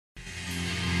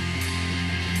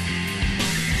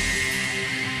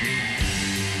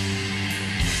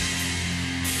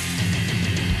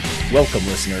Welcome,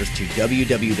 listeners, to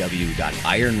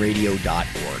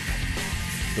www.ironradio.org,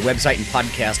 the website and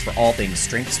podcast for all things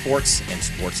strength sports and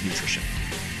sports nutrition.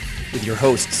 With your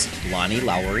hosts, Lonnie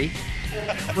Lowery.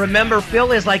 Remember,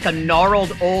 Phil is like a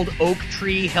gnarled old oak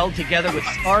tree held together with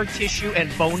scar tissue and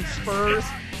bone spurs.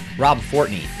 Rob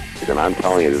Fortney. And I'm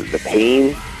telling you, the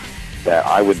pain that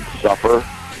I would suffer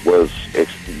was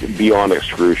beyond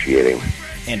excruciating.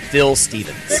 And Phil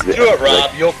Stevens. Just do it,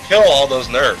 Rob. You'll kill all those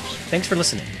nerves. Thanks for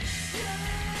listening.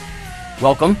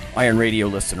 Welcome, Iron Radio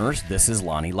listeners. This is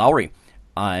Lonnie Lowery.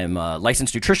 I'm a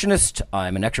licensed nutritionist.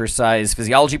 I'm an exercise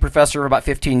physiology professor for about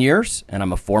 15 years, and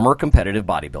I'm a former competitive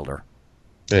bodybuilder.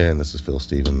 And this is Phil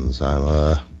Stevens. I'm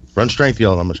a run strength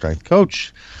yell. I'm a strength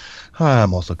coach.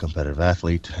 I'm also a competitive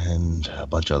athlete and a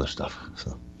bunch of other stuff.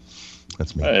 So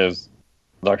that's me. Hi, is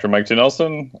Dr. Mike T.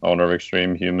 Nelson, owner of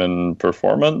Extreme Human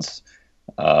Performance,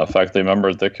 faculty member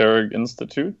at the Carrig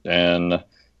Institute, and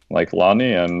like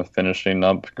Lonnie, I'm finishing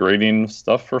up grading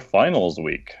stuff for finals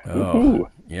week. Oh,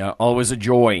 yeah, always a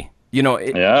joy. You know,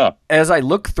 as I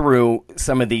look through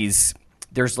some of these,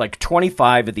 there's like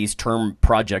 25 of these term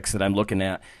projects that I'm looking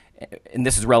at, and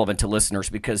this is relevant to listeners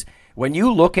because when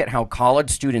you look at how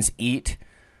college students eat,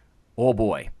 oh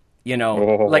boy, you know,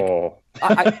 like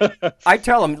I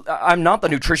tell them, I'm not the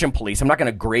nutrition police. I'm not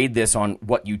going to grade this on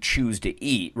what you choose to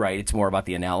eat, right? It's more about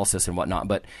the analysis and whatnot,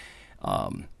 but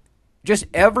just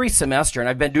every semester, and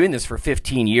I've been doing this for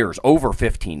 15 years, over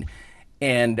 15,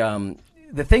 and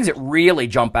the things that really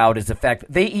jump out is the fact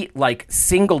that they eat like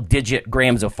single-digit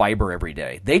grams of fiber every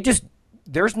day.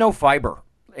 There's no fiber.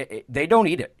 They don't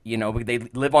eat it, you know. They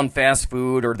live on fast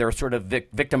food, or they're sort of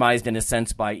victimized in a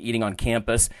sense by eating on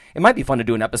campus. It might be fun to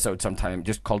do an episode sometime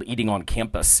just called Eating on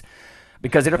Campus,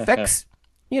 because it affects,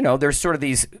 you know, there's sort of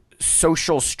these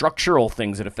social structural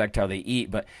things that affect how they eat.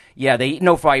 But yeah, they eat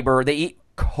no fiber. They eat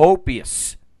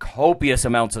copious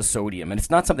amounts of sodium, and it's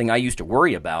not something I used to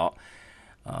worry about.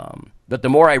 But the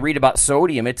more I read about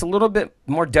sodium, it's a little bit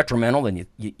more detrimental than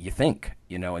you think,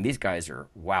 you know. And these guys are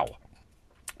wow.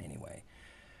 Anyway,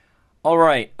 all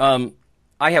right.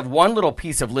 I have one little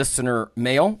piece of listener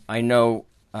mail. I know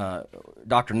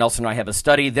Dr. Nelson and I have a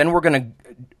study. Then we're going to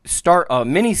start a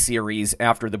mini series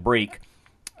after the break.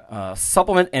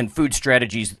 Supplement and food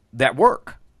strategies that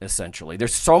work. Essentially,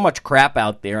 there's so much crap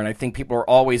out there, and I think people are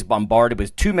always bombarded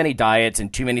with too many diets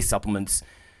and too many supplements.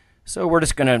 So we're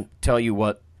just going to tell you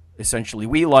what essentially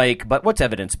we like, but what's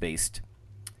evidence-based.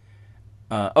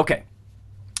 Okay.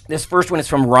 This first one is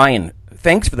from Ryan.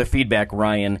 Thanks for the feedback,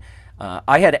 Ryan.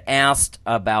 I had asked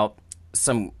about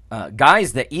some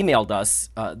guys that emailed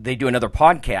us. They do another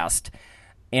podcast,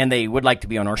 and they would like to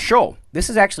be on our show. This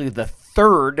is actually the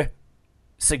third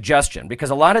suggestion, because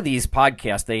a lot of these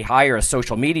podcasts, they hire a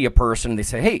social media person. They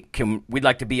say, hey, we'd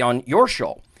like to be on your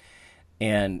show.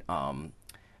 And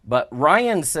but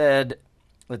Ryan said,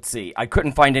 let's see, I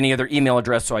couldn't find any other email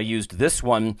address, so I used this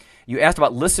one. You asked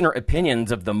about listener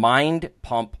opinions of the Mind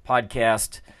Pump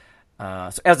podcast.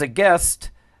 So as a guest,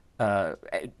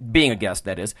 being a guest,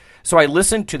 that is. So I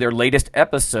listened to their latest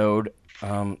episode,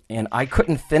 and I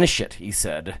couldn't finish it, he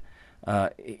said.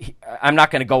 I'm not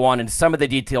going to go on into some of the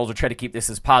details. We'll try to keep this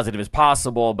as positive as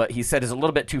possible, but he said it's a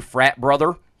little bit too frat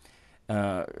brother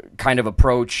kind of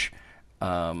approach.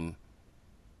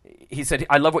 He said,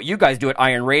 I love what you guys do at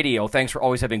Iron Radio. Thanks for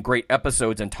always having great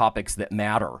episodes and topics that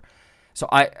matter. So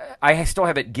I still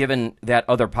haven't given that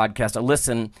other podcast a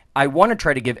listen. I want to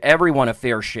try to give everyone a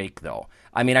fair shake, though.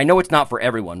 I mean, I know it's not for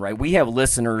everyone, right? We have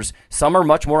listeners. Some are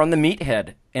much more on the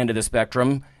meathead end of the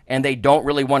spectrum, and they don't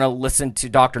really want to listen to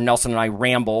Dr. Nelson and I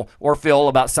ramble or Phil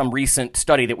about some recent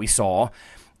study that we saw.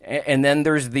 And then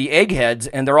there's the eggheads,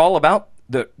 and they're all about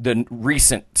the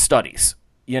recent studies,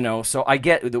 you know. So I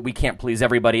get that we can't please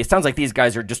everybody. It sounds like these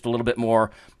guys are just a little bit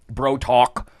more bro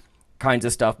talk kinds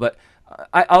of stuff, but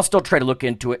I'll still try to look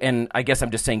into it. And I guess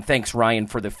I'm just saying thanks, Ryan,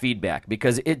 for the feedback,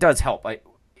 because it does help.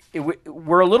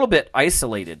 We're a little bit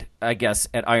isolated, I guess,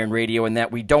 at Iron Radio in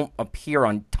that we don't appear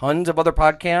on tons of other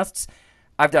podcasts.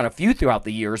 I've done a few throughout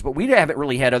the years, but we haven't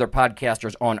really had other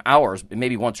podcasters on ours,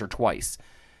 maybe once or twice.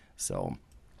 So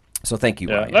thank you,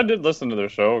 Ryan. I did listen to their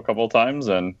show a couple of times,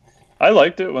 and I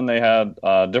liked it when they had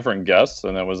different guests,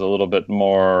 and it was a little bit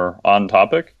more on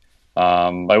topic.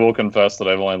 I will confess that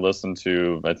I've only listened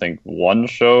to, I think, one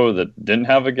show that didn't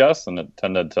have a guest, and it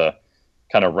tended to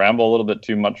kind of ramble a little bit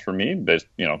too much for me,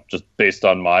 just based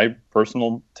on my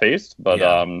personal taste. But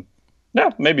yeah,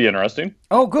 maybe interesting.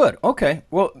 Oh, good. Okay.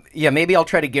 Well, yeah, maybe I'll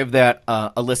try to give that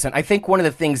a listen. I think one of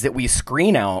the things that we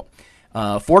screen out,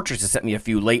 Fortress has sent me a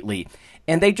few lately,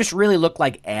 and they just really look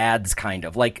like ads, kind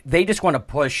of. Like they just want to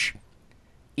push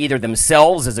either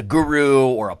themselves as a guru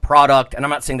or a product, and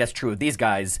I'm not saying that's true of these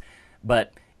guys,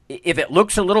 But if it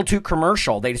looks a little too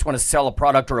commercial, they just want to sell a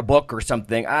product or a book or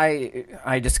something,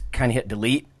 I just kind of hit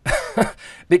delete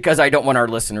because I don't want our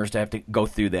listeners to have to go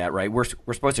through that, right? We're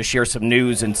supposed to share some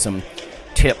news and some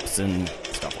tips and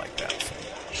stuff like that. So.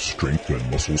 Strength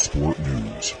and muscle sport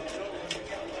news.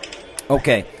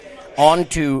 Okay, on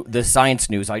to the science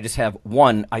news. I just have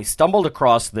one. I stumbled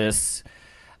across this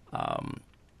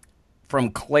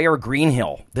from Claire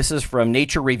Greenhill. This is from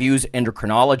Nature Reviews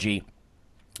Endocrinology.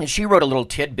 And she wrote a little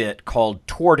tidbit called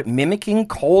Toward Mimicking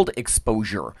Cold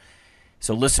Exposure.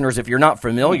 So listeners, if you're not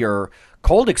familiar,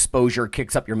 cold exposure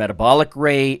kicks up your metabolic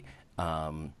rate,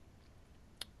 at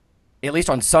least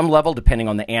on some level, depending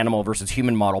on the animal versus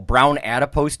human model. Brown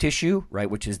adipose tissue, right,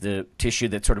 which is the tissue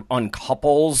that sort of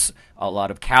uncouples a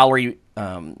lot of calorie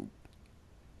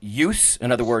use.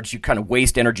 In other words, you kind of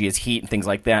waste energy as heat and things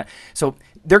like that. So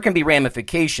there can be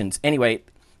ramifications. Anyway,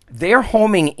 they're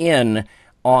homing in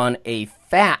on a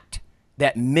fat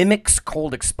that mimics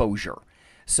cold exposure.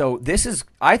 So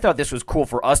I thought this was cool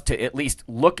for us to at least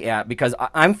look at because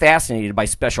I'm fascinated by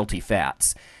specialty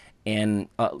fats. And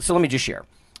so let me just share.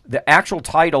 The actual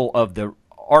title of the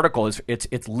article is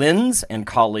it's Linz and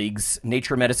colleagues,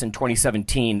 Nature Medicine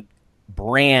 2017,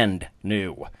 brand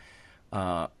new.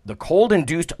 The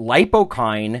cold-induced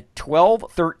lipokine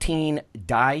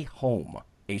 12-13-dihome, HOME,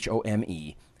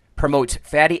 promotes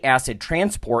fatty acid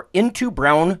transport into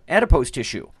brown adipose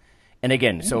tissue. And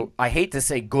again, so I hate to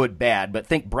say good, bad, but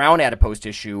think brown adipose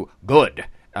tissue, good,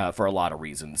 for a lot of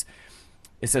reasons.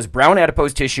 It says brown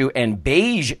adipose tissue and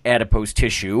beige adipose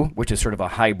tissue, which is sort of a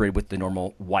hybrid with the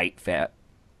normal white fat,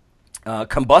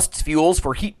 combusts fuels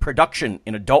for heat production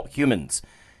in adult humans,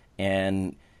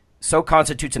 and so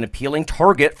constitutes an appealing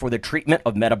target for the treatment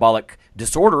of metabolic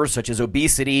disorders such as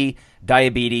obesity,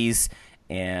 diabetes,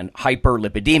 and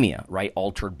hyperlipidemia, right?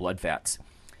 Altered blood fats.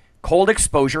 Cold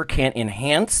exposure can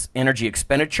enhance energy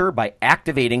expenditure by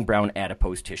activating brown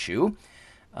adipose tissue.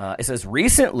 It says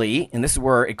recently, and this is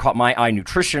where it caught my eye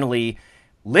nutritionally,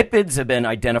 lipids have been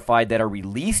identified that are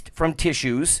released from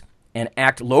tissues and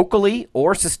act locally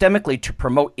or systemically to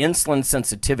promote insulin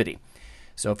sensitivity.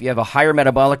 So if you have a higher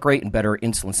metabolic rate and better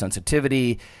insulin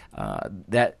sensitivity,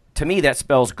 that to me that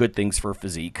spells good things for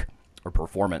physique or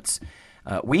performance.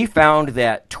 We found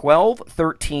that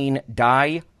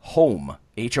 12-13-dihome, HOME,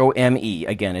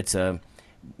 again, it's I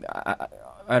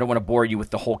don't want to bore you with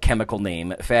the whole chemical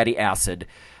name, fatty acid,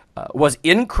 was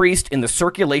increased in the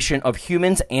circulation of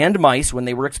humans and mice when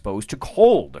they were exposed to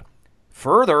cold.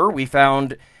 Further, we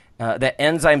found that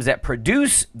enzymes that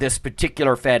produce this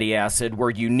particular fatty acid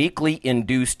were uniquely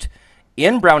induced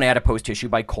in brown adipose tissue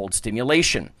by cold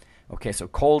stimulation. Okay, so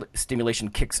cold stimulation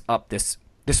kicks up this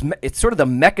it's sort of the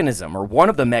mechanism or one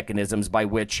of the mechanisms by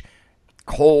which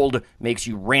cold makes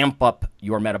you ramp up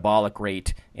your metabolic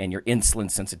rate and your insulin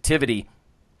sensitivity.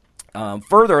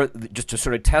 Further, just to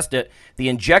sort of test it, the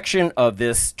injection of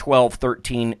this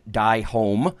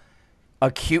 12-13-dihome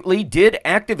acutely did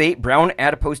activate brown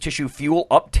adipose tissue fuel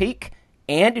uptake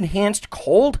and enhanced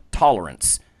cold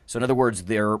tolerance. So in other words,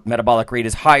 their metabolic rate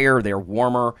is higher, they're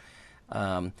warmer.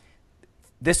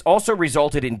 This also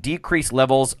resulted in decreased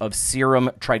levels of serum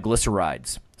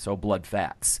triglycerides, so blood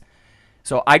fats.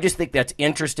 So I just think that's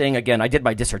interesting. Again, I did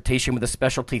my dissertation with a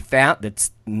specialty fat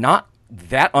that's not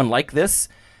that unlike this.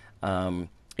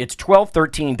 It's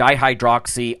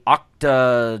 12-13-dihydroxy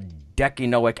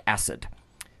octadecanoic acid.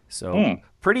 So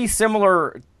pretty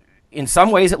similar in some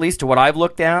ways, at least, to what I've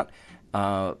looked at.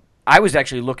 I was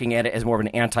actually looking at it as more of an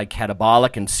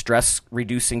anti-catabolic and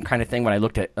stress-reducing kind of thing when I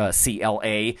looked at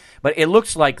CLA. But it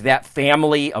looks like that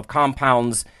family of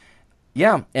compounds,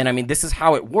 yeah. And, I mean, this is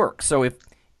how it works. So if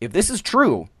this is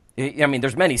true, I mean,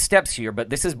 there's many steps here, but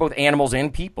this is both animals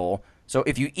and people. So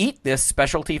if you eat this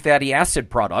specialty fatty acid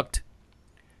product,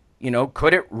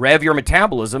 could it rev your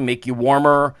metabolism, make you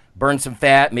warmer, burn some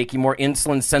fat, make you more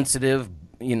insulin sensitive,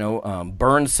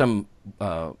 burn some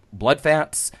blood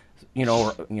fats,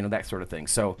 or that sort of thing.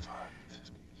 So,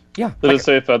 yeah. Did it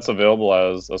say if that's available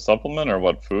as a supplement or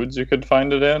what foods you could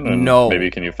find it in? And no. Maybe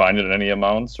can you find it in any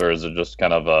amounts, or is it just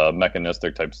kind of a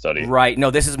mechanistic type study? Right. No,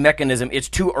 this is mechanism. It's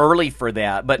too early for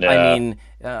that. But, yeah. I mean,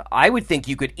 I would think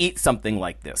you could eat something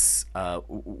like this.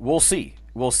 We'll see.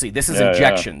 This is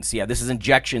injections. Yeah, this is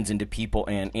injections into people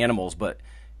and animals. But,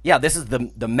 yeah, this is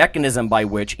the mechanism by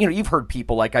which, you've heard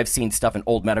people, like I've seen stuff in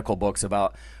old medical books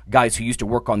about guys who used to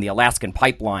work on the Alaskan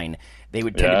pipeline. They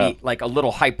would tend to be like a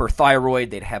little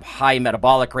hyperthyroid. They'd have high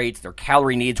metabolic rates. Their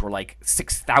calorie needs were like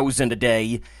 6,000 a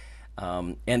day.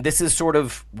 And this is sort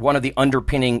of one of the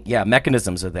underpinning,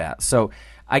 mechanisms of that. So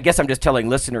I guess I'm just telling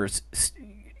listeners,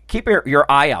 keep your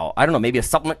eye out. I don't know, maybe a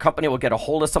supplement company will get a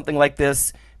hold of something like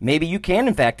this. Maybe you can,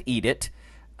 in fact, eat it.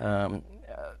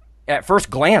 At first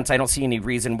glance, I don't see any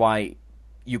reason why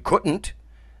you couldn't,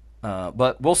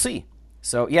 but we'll see.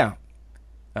 So, yeah,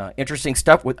 interesting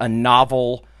stuff with a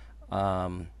novel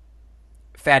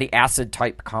fatty acid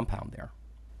type compound there.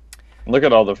 Look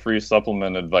at all the free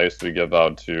supplement advice we give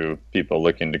out to people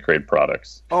looking to create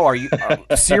products. Oh, are you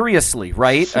seriously,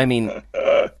 right? I mean,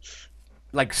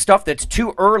 like stuff that's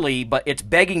too early, but it's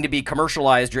begging to be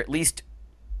commercialized, or at least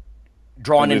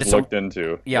drawn into looked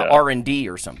into. R&D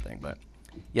or something. But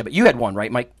you had one,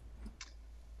 right, Mike?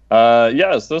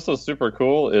 Yes, this is super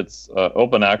cool. It's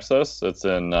open access. It's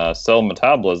in Cell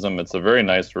Metabolism. It's a very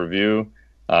nice review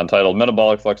entitled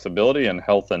Metabolic Flexibility and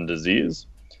Health and Disease.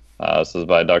 This is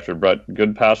by Dr. Brett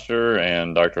Goodpasture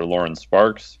and Dr. Lauren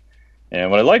Sparks. And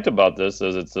what I liked about this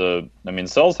is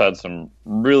Cell's had some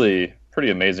really pretty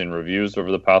amazing reviews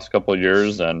over the past couple of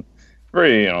years, and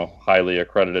very, highly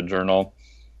accredited journal.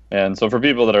 And so for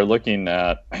people that are looking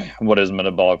at what is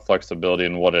metabolic flexibility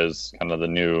and what is kind of the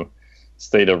new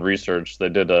state of research, they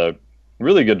did a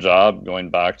really good job going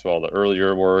back to all the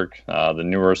earlier work, the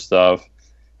newer stuff.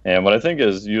 And what I think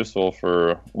is useful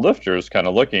for lifters kind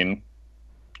of looking,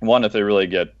 one, if they really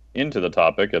get into the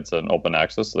topic, it's an open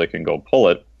access, so they can go pull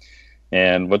it.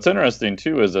 And what's interesting,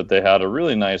 too, is that they had a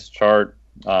really nice chart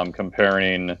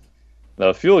comparing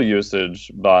the fuel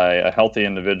usage by a healthy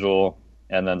individual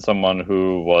and then someone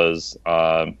who was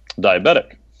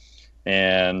diabetic.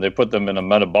 And they put them in a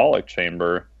metabolic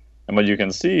chamber. And what you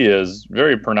can see is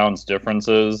very pronounced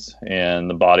differences in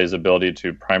the body's ability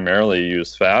to primarily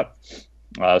use fat,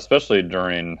 especially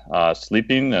during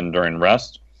sleeping and during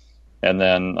rest. And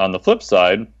then on the flip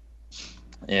side,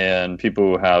 in people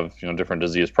who have different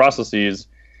disease processes,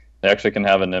 they actually can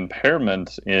have an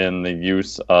impairment in the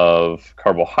use of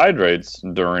carbohydrates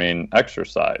during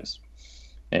exercise.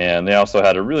 And they also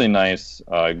had a really nice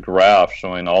graph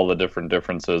showing all the different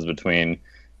differences between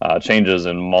changes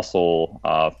in muscle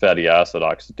fatty acid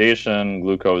oxidation,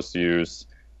 glucose use,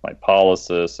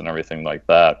 lipolysis, and everything like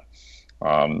that.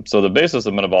 So the basis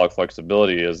of metabolic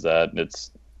flexibility is that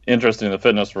it's interesting in the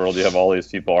fitness world. You have all these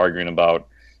people arguing about,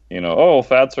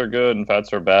 fats are good and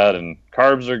fats are bad, and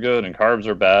carbs are good and carbs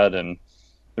are bad. And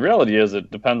the reality is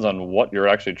it depends on what you're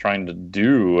actually trying to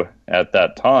do at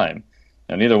that time.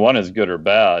 And neither one is good or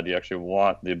bad. You actually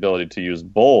want the ability to use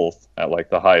both at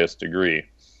the highest degree.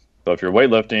 So if you're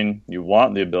weightlifting, you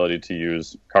want the ability to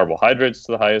use carbohydrates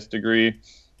to the highest degree.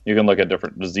 You can look at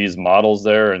different disease models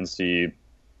there and see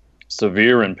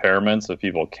severe impairments if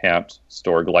people can't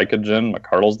store glycogen,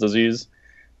 McArdle's disease.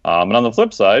 And on the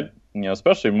flip side,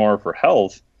 especially more for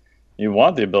health, you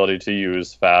want the ability to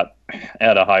use fat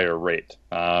at a higher rate.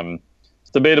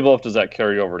 It's debatable if does that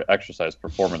carry over to exercise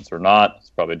performance or not.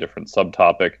 It's probably a different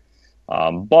subtopic.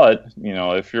 But,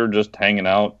 if you're just hanging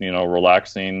out,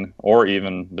 relaxing, or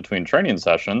even between training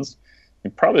sessions,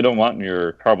 you probably don't want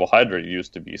your carbohydrate use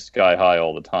to be sky high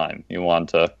all the time. You want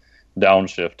to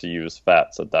downshift to use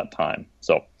fats at that time.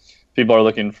 So if people are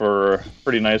looking for a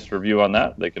pretty nice review on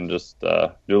that, they can just do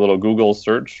a little Google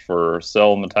search for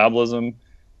Cell Metabolism,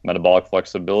 Metabolic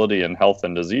Flexibility, and Health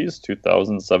and Disease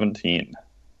 2017.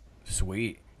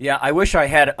 Sweet. Yeah, I wish I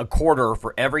had a quarter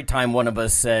for every time one of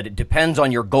us said it depends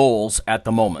on your goals at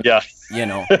the moment. Yeah.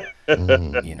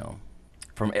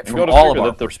 From all of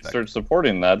our the research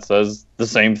supporting that says the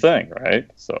same thing, right?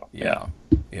 So, yeah.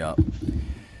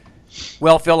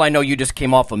 Well, Phil, I know you just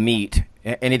came off a meet.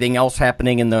 Anything else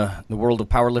happening in the world of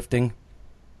powerlifting?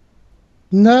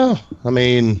 No.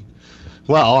 I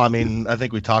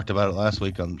think we talked about it last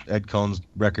week on Ed Cohn's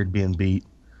record being beat.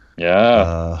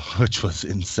 Yeah. Which was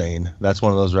insane. That's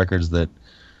one of those records that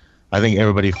I think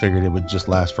everybody figured it would just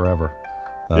last forever.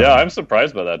 Yeah, I'm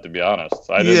surprised by that, to be honest.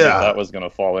 I didn't think that was going to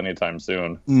fall anytime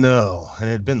soon. No, and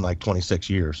it had been 26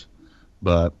 years.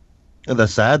 But the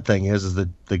sad thing is that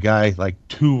the guy,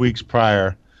 2 weeks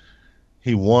prior,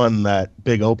 he won that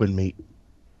big open meet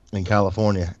in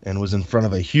California and was in front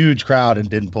of a huge crowd and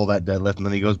didn't pull that deadlift. And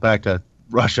then he goes back to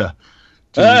Russia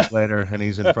 2 weeks later, and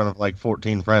he's in front of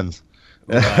 14 friends.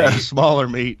 Right. A smaller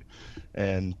meet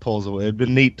and pulls away. It'd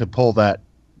been neat to pull that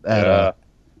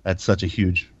at such a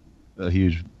huge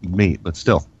meet, but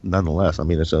still, nonetheless,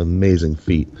 it's an amazing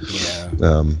feat.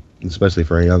 Yeah. Especially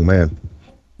for a young man.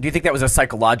 Do you think that was a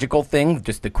psychological thing,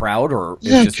 just the crowd, or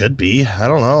it could be? I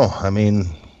don't know.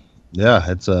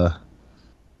 It's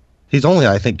he's only,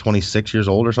 I think, 26 years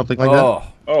old or something like that.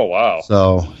 Oh, wow.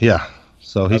 So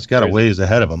he's got crazy. A ways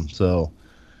ahead of him. So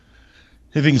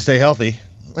if he can stay healthy.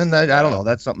 And I don't know.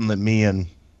 That's something that me and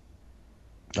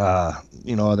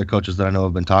other coaches that I know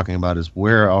have been talking about is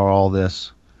where are all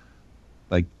this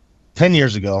 10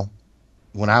 years ago,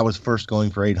 when I was first going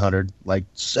for 800, like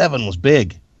 7 was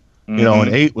big, you know,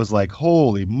 and 8 was like,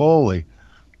 holy moly.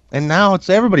 And now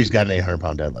everybody's got an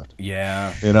 800-pound deadlift.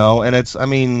 Yeah. You know, and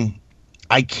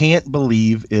I can't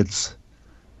believe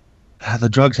the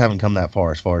drugs haven't come that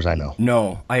far as I know.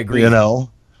 No, I agree. You know,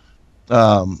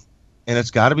 and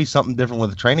it's got to be something different with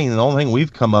the training. And the only thing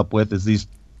we've come up with is these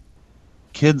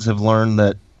kids have learned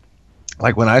that,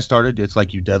 like when I started, it's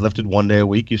like you deadlifted 1 day a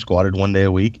week, you squatted 1 day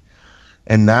a week.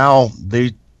 And now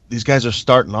these guys are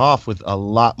starting off with a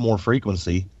lot more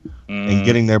frequency and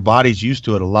getting their bodies used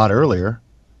to it a lot earlier.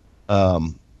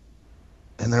 And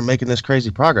they're making this crazy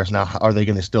progress. Now, are they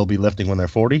going to still be lifting when they're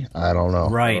 40? I don't know.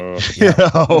 Right. You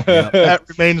know, that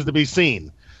remains to be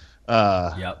seen.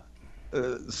 Yep.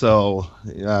 So,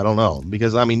 I don't know.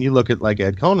 Because, I mean, you look at like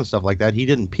Ed Cohn and stuff like that. He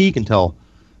didn't peak until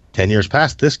 10 years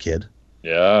past this kid.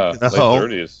 Yeah, late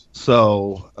 30s.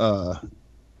 So,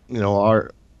 you know,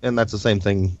 and that's the same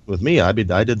thing with me. I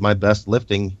did my best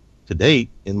lifting to date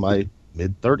in my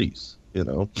mid-30s, you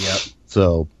know. Yep.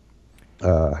 So,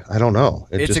 I don't know.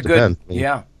 It just depends. I mean,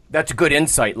 yeah, that's a good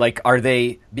insight. Like, are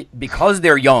they, because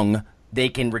they're young, they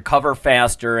can recover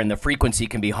faster and the frequency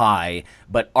can be high,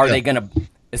 but are they going to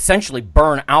essentially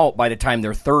burn out by the time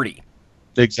they're 30?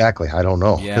 Exactly. I don't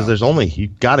know. Because you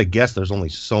got to guess there's only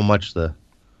so much the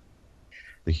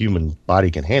human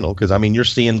body can handle. Because, I mean, you're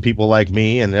seeing people like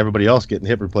me and everybody else getting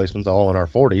hip replacements all in our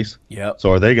 40s. Yep.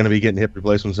 So are they going to be getting hip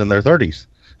replacements in their 30s?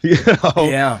 You know?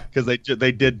 Yeah. Because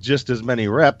they did just as many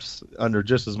reps under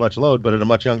just as much load, but at a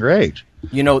much younger age.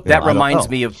 You know, that reminds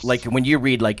me of, like, when you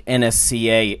read, like,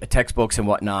 NSCA textbooks and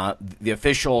whatnot, the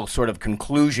official sort of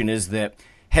conclusion is that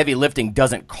heavy lifting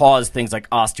doesn't cause things like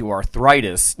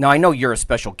osteoarthritis. Now, I know you're a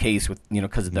special case with, you know,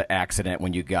 because of the accident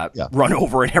when you got run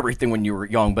over and everything when you were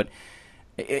young, but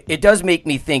it does make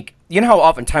me think, you know how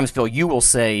oftentimes, Phil, you will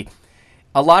say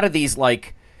a lot of these,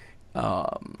 like,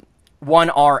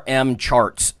 1RM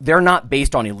charts, they're not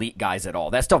based on elite guys at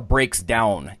all. That stuff breaks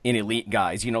down in elite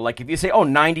guys. You know, like if you say,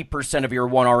 90% of your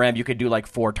 1RM you could do like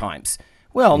 4 times.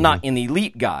 Well, not in the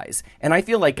elite guys. And I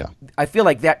feel like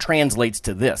that translates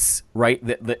to this, right?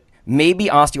 That maybe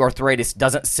osteoarthritis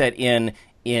doesn't set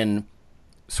in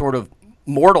sort of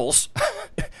mortals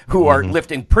who are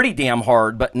lifting pretty damn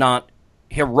hard, but not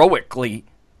heroically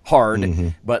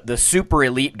hard. But the super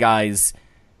elite guys,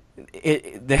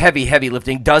 the heavy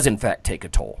lifting does in fact take a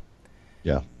toll.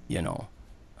 Yeah. You know.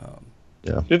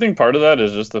 Do you think part of that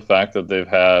is just the fact that they've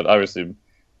had obviously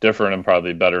different and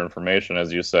probably better information,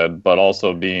 as you said, but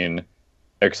also being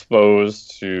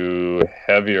exposed to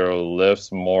heavier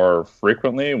lifts more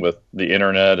frequently with the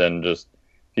internet and just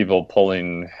people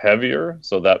pulling heavier,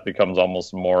 so that becomes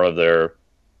almost more of their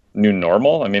new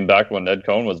normal? I mean, back when Ed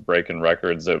Cohn was breaking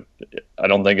records, I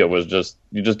don't think it was just,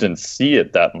 you just didn't see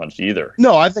it that much either.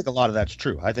 No, I think a lot of that's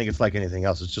true. I think it's like anything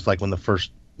else. It's just like when the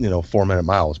first, 4-minute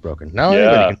mile was broken. Now,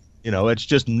 everybody can, it's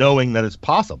just knowing that it's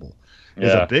possible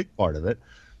is a big part of it.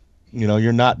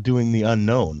 You're not doing the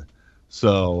unknown.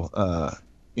 So,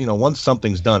 once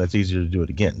something's done, it's easier to do it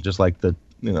again. Just like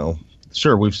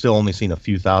sure, we've still only seen a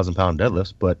few 1,000-pound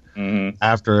deadlifts, but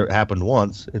after it happened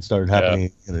once, it started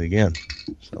happening again.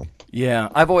 So yeah,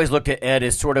 I've always looked at Ed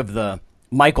as sort of the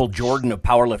Michael Jordan of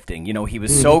powerlifting. He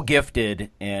was so gifted,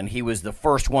 and he was the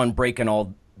first one breaking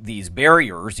all these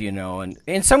barriers, and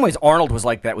in some ways Arnold was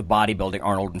like that with bodybuilding,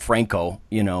 Arnold and Franco,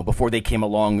 before they came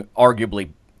along.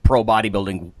 Arguably, pro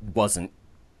bodybuilding wasn't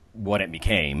what it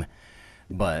became,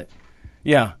 but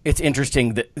yeah, it's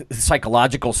interesting that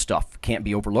psychological stuff can't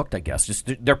be overlooked, I guess.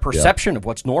 Just their perception of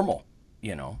what's normal,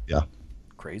 Yeah.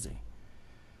 Crazy.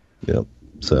 Yep.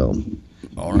 So.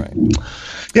 All right.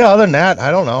 Yeah, other than that, I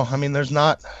don't know. I mean, there's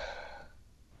not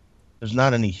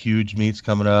any huge meets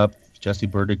coming up. Jesse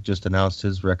Burdick just announced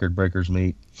his Record Breakers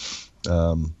meet,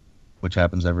 which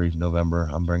happens every November.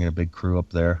 I'm bringing a big crew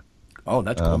up there. Oh,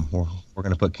 that's cool. We're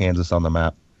going to put Kansas on the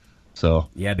map. So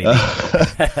yeah, baby.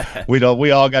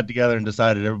 We all got together and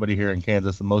decided, everybody here in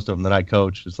Kansas, and most of them that I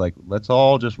coach, it's like, let's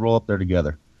all just roll up there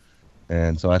together.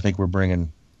 And so I think we're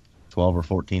bringing 12 or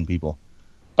 14 people.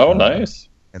 Oh, nice.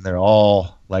 And they're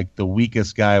all like the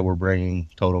weakest guy we're bringing,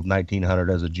 total of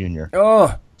 1,900 as a junior.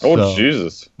 Oh,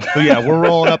 Jesus. So yeah, we're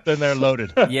rolling up in there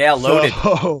loaded. Yeah, loaded.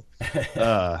 So,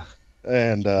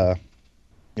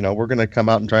 we're going to come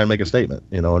out and try and make a statement,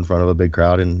 in front of a big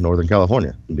crowd in Northern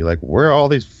California and be like, where are all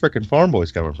these freaking farm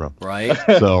boys coming from? Right.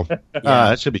 So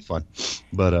that should be fun.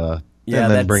 But, and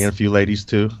then bring in a few ladies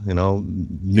too,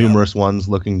 numerous ones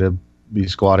looking to be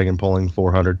squatting and pulling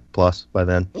 400 plus by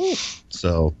then. Ooh.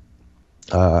 So,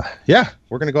 we're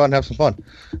going to go out and have some fun.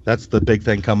 That's the big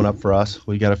thing coming up for us.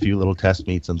 We got a few little test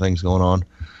meets and things going on.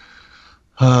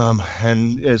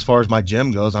 And as far as my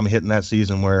gym goes, I'm hitting that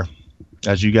season where,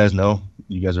 as you guys know,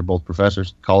 you guys are both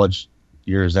professors, college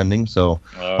year is ending, so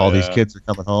these kids are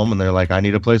coming home and they're like, I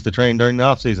need a place to train during the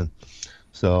off season.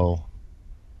 So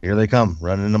here they come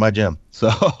running into my gym.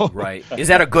 So right, is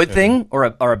that a good thing or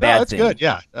a bad thing? It's good.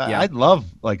 Yeah. I love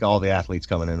like all the athletes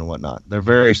coming in and whatnot. They're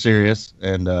very serious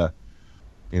and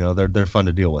they're fun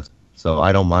to deal with. So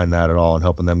I don't mind that at all, and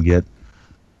helping them get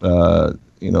and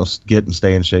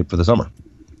stay in shape for the summer.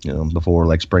 Before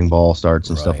like spring ball starts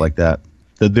and stuff like that.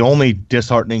 The only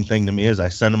disheartening thing to me is I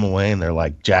send them away and they're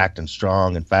like jacked and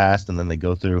strong and fast, and then they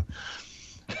go through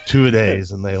 2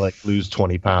 days and they like lose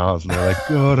 20 pounds and they're like,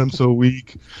 God, I'm so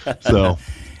weak. So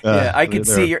I can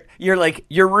see you're like,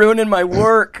 you're ruining my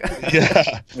work.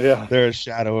 yeah, they're a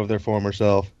shadow of their former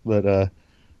self. But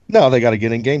no, they got to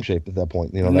get in game shape at that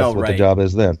point. That's what the job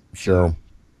is then. Sure.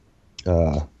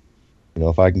 So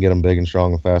if I can get them big and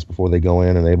strong and fast before they go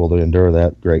in and able to endure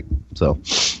that, great. So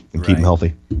and keep them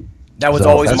healthy. That was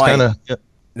always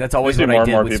that's always what I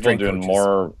did more with people doing coaches.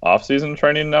 More off-season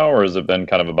training now, or has it been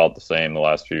kind of about the same the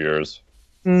last few years?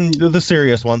 The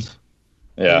serious ones.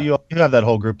 Yeah. You have that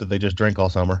whole group that they just drink all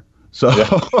summer. So,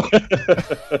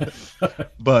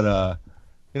 but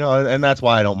and that's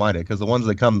why I don't mind it, because the ones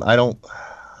that come, I don't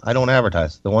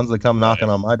advertise. The ones that come knocking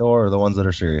on my door are the ones that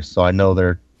are serious. So I know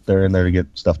they're in there to get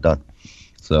stuff done.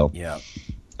 So yeah.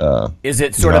 Is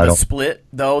it sort of a split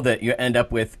though, that you end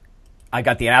up with? I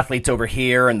got the athletes over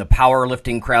here and the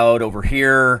powerlifting crowd over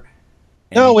here.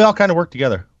 No, we all kind of work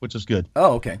together, which is good.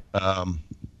 Oh, okay.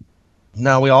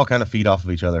 No, we all kind of feed off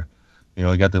of each other.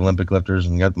 We got the Olympic lifters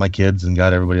and got my kids and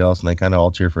got everybody else, and they kind of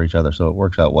all cheer for each other, so it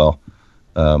works out well.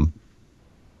 And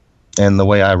the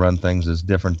way I run things is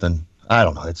different than, I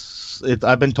don't know. It's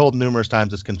I've been told numerous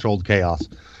times it's controlled chaos,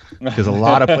 because a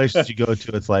lot of places you go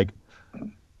to, it's like,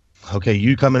 okay,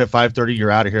 you come in at 5:30,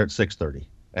 you're out of here at 6:30.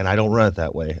 And I don't run it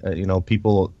that way.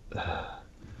 People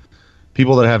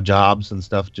that have jobs and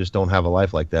stuff just don't have a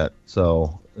life like that.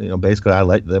 So, basically I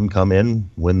let them come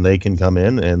in when they can come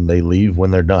in, and they leave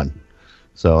when they're done.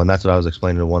 So, and that's what I was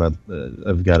explaining to one of,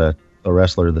 I've got a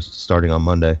wrestler that's starting on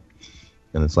Monday.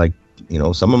 And it's like,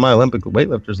 some of my Olympic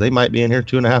weightlifters, they might be in here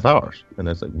 2.5 hours. And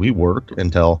it's like, we work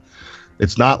until,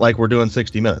 it's not like we're doing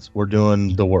 60 minutes. We're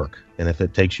doing the work. And if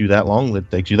it takes you that long,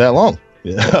 it takes you that long.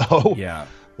 Yeah.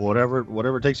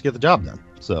 Whatever it takes to get the job done.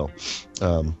 So,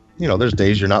 there's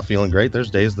days you're not feeling great.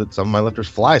 There's days that some of my lifters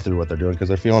fly through what they're doing because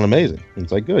they're feeling amazing. And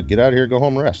it's like, good, get out of here, go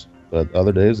home and rest. But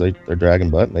other days they're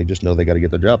dragging butt and they just know they got to get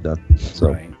their job done.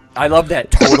 So, right. I love that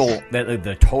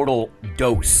the total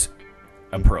dose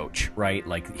approach, right?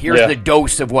 Like, here's the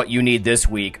dose of what you need this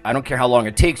week. I don't care how long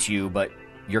it takes you, but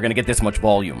you're going to get this much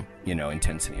volume,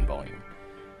 intensity and volume.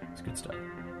 It's good stuff.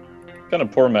 Kind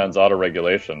of poor man's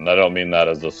auto-regulation. I don't mean that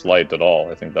as a slight at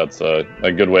all. I think that's a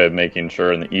good way of making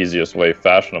sure, in the easiest way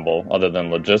fashionable, other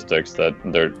than logistics, that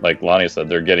they're, like Lonnie said,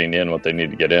 they're getting in what they need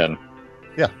to get in.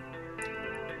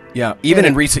 Yeah. Even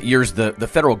in recent years, the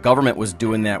federal government was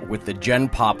doing that with the Gen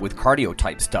Pop with cardio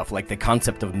type stuff, like the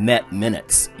concept of met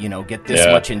minutes. Get this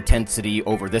much intensity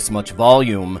over this much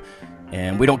volume,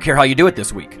 and we don't care how you do it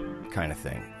this week, kind of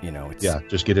thing. It's,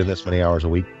 just get in this many hours a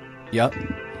week. Yep.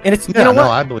 And it's,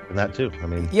 I believe in that too. I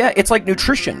mean, it's like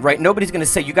nutrition, right? Nobody's going to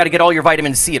say you got to get all your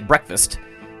vitamin C at breakfast.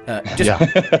 Just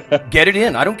get it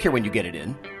in. I don't care when you get it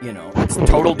in. It's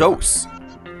total dose.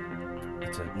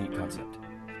 It's a neat concept.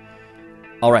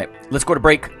 All right, let's go to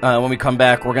break. When we come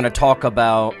back, we're going to talk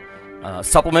about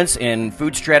supplements and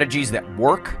food strategies that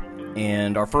work.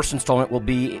 And our first installment will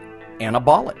be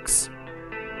anabolics.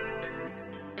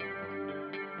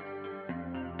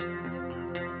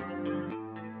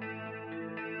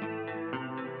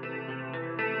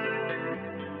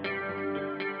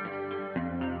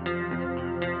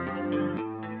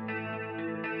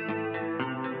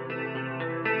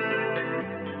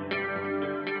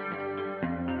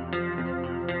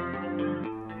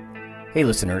 Hey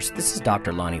listeners, this is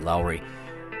Dr. Lonnie Lowry.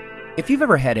 If you've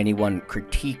ever had anyone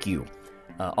critique you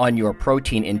on your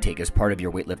protein intake as part of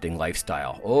your weightlifting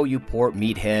lifestyle, oh, you poor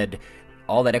meathead,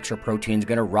 all that extra protein is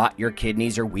going to rot your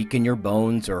kidneys or weaken your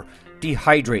bones or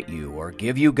dehydrate you or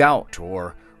give you gout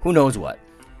or who knows what.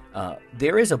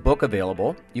 There is a book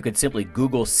available. You can simply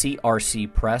Google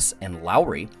CRC Press and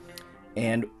Lowry.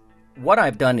 And what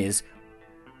I've done is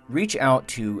reach out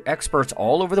to experts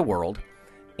all over the world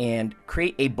and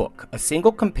create a book, a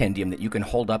single compendium that you can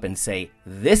hold up and say,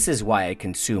 this is why I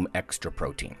consume extra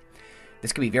protein.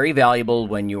 This can be very valuable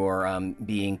when you're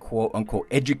being quote-unquote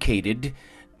educated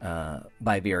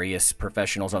by various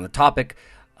professionals on the topic.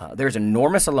 There's an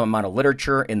enormous amount of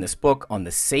literature in this book on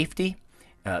the safety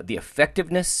the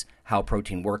effectiveness, how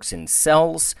protein works in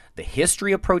cells, the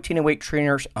history of protein and weight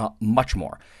trainers, much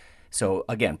more. So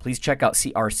again, please check out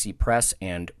CRC Press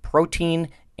and Protein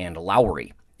and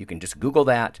Lowry. You can just Google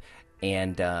that.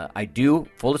 And I do,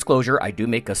 full disclosure, I do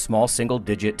make a small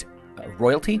single-digit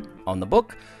royalty on the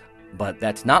book, but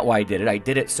that's not why I did it. I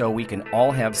did it so we can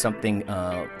all have something,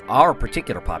 our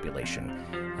particular population,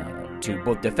 to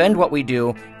both defend what we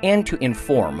do and to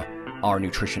inform our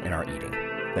nutrition and our eating.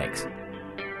 Thanks.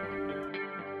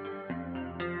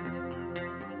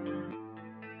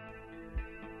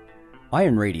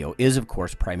 Iron Radio is, of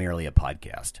course, primarily a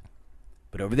podcast.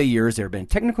 But over the years, there have been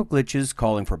technical glitches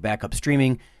calling for backup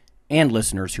streaming and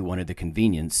listeners who wanted the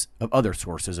convenience of other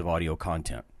sources of audio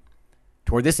content.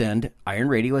 Toward this end, Iron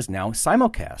Radio is now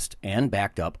simulcast and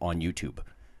backed up on YouTube.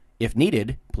 If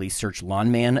needed, please search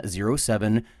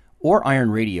Lawnman07 or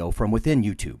Iron Radio from within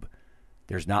YouTube.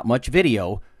 There's not much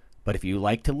video, but if you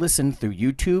like to listen through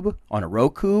YouTube on a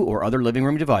Roku or other living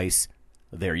room device,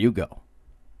 there you go.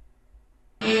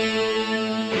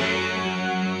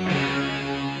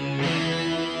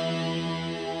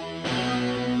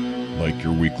 Like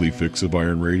your weekly fix of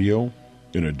Iron Radio?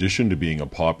 In addition to being a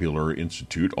popular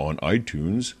institute on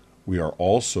iTunes, we are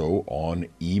also on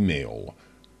email.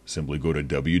 Simply go to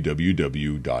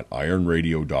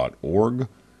www.ironradio.org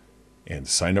and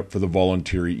sign up for the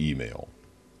voluntary email.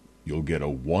 You'll get a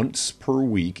once per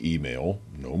week email,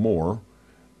 no more,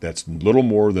 that's little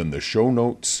more than the show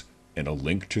notes and a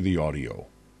link to the audio.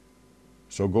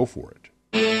 So go for it.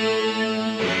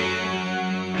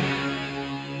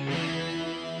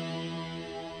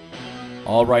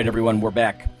 All right, everyone, we're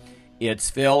back. It's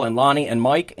Phil and Lonnie and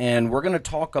Mike, and we're going to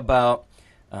talk about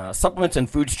supplements and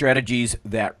food strategies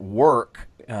that work.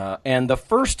 And the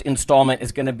first installment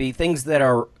is going to be things that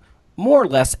are more or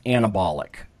less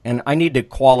anabolic. And I need to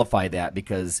qualify that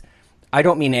because I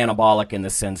don't mean anabolic in the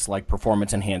sense like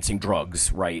performance-enhancing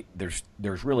drugs, right? There's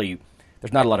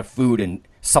not a lot of food and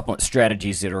supplement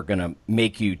strategies that are going to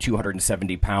make you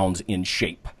 270 pounds in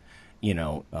shape, you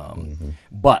know.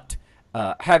 But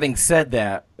having said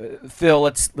that, Phil,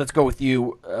 let's go with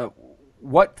you.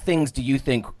 What things do you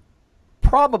think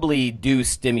probably do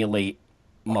stimulate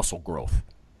muscle growth?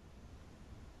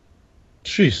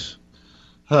 Jeez.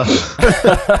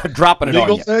 Dropping it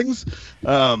legal on you. Things.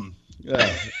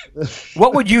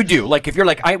 What would you do? Like if you're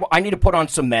like, I need to put on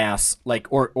some mass, like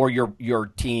or your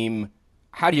team.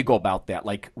 How do you go about that?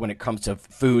 Like when it comes to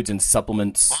foods and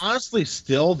supplements. Honestly,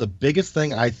 still the biggest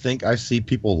thing I think I see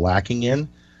people lacking in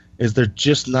is they're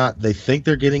just not. They think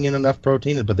they're getting in enough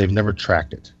protein, but they've never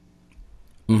tracked it.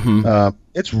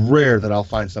 It's rare that I'll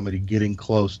find somebody getting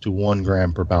close to 1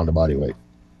 gram per pound of body weight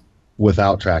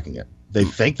without tracking it. They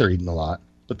think they're eating a lot,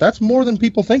 but that's more than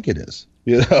people think it is.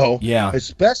 You know, yeah.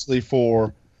 Especially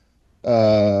for,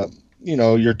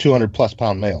 your 200 plus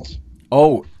pound males.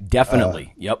 Oh,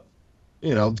 definitely. Yep.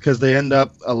 You know, because they end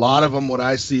up. A lot of them, what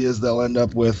I see is they'll end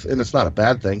up with, and it's not a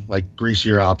bad thing, like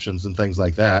greasier options and things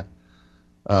like that.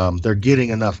 They're getting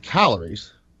enough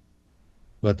calories,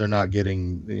 but they're not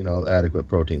getting, adequate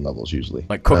protein levels usually.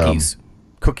 Like cookies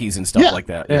and stuff like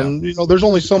that. Yeah. And, there's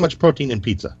only so much protein in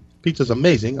pizza. Pizza's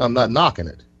amazing. I'm not knocking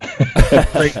it.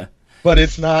 But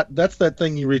it's not, that's that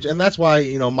thing you reach. And that's why,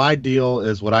 my deal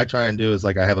is what I try and do is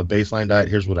like I have a baseline diet.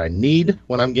 Here's what I need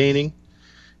when I'm gaining.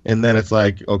 And then it's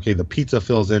like, okay, the pizza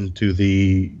fills into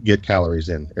the get calories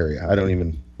in area. I don't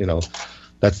even,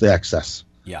 that's the excess.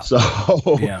 Yeah. So,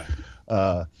 yeah.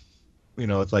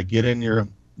 It's like get in your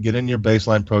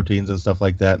baseline proteins and stuff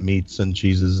like that, meats and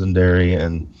cheeses and dairy,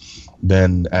 and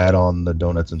then add on the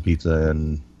donuts and pizza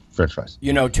and French fries.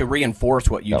 To reinforce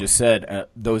what you just said,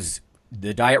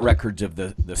 the diet records of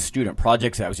the student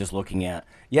projects I was just looking at,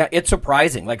 yeah, it's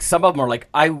surprising. Like some of them are like,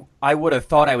 I would have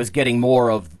thought I was getting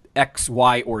more of X,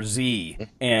 Y, or Z,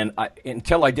 and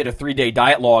until I did a 3-day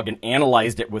diet log and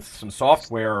analyzed it with some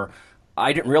software,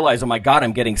 I didn't realize, oh my God,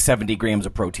 I'm getting 70 grams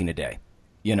of protein a day.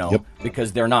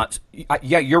 Because they're not.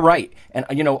 Yeah, you're right. And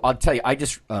I'll tell you, I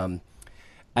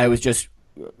was just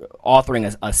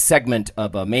authoring a segment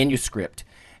of a manuscript,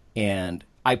 and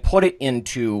I put it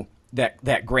into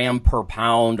that gram per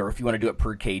pound, or if you want to do it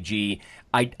per kg.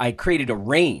 I created a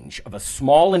range of a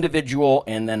small individual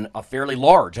and then a fairly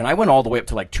large, and I went all the way up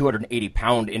to like 280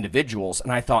 pound individuals,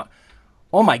 and I thought,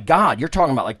 oh my God, you're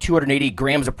talking about like 280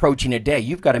 grams of protein a day.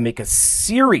 You've got to make a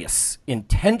serious,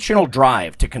 intentional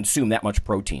drive to consume that much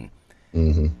protein.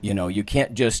 Mm-hmm. You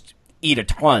can't just eat a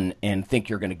ton and think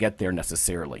you're going to get there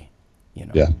necessarily.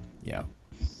 Yeah. Yeah.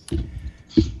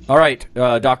 All right,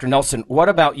 Dr. Nelson, what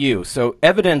about you? So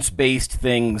evidence-based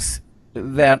things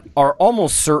that are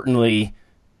almost certainly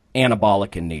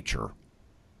anabolic in nature.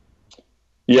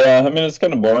 Yeah, I mean, it's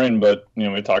kind of boring, but,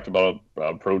 we talked about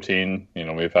protein.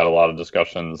 We've had a lot of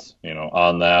discussions,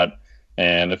 on that.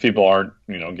 And if people aren't,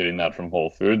 getting that from whole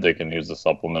food, they can use a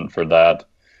supplement for that.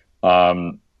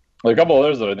 A couple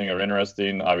others that I think are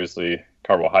interesting. Obviously,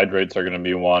 carbohydrates are going to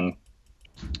be one.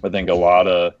 I think a lot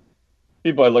of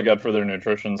people I look at for their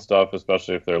nutrition stuff,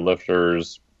 especially if they're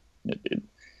lifters,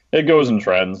 it goes in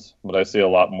trends. But I see a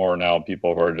lot more now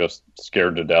people who are just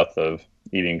scared to death of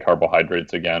eating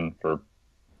carbohydrates again for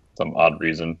some odd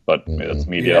reason. But it's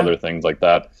media, other things like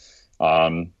that.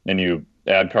 And you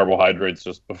add carbohydrates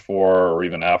just before or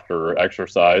even after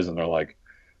exercise, and they're like,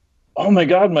 oh my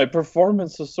God, my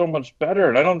performance is so much better,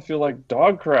 and I don't feel like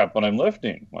dog crap when I'm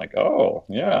lifting. I'm like, oh,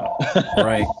 yeah.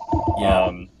 Right. Yeah.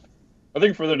 I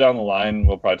think further down the line,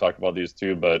 we'll probably talk about these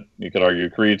too, but you could argue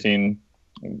creatine,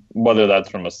 whether that's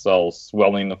from a cell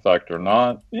swelling effect or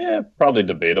not, probably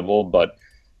debatable, but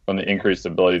from the increased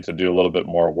ability to do a little bit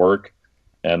more work.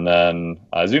 And then,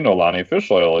 as you know, Lonnie,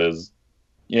 fish oil is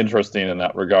interesting in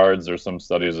that regards. There's some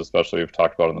studies, especially we've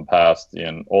talked about in the past,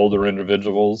 in older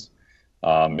individuals.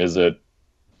 Is it,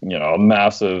 a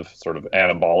massive sort of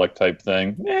anabolic type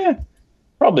thing?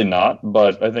 Probably not.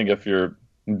 But I think if you're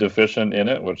deficient in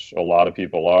it, which a lot of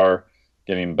people are,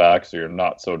 getting back so you're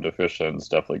not so deficient is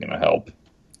definitely going to help.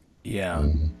 Yeah.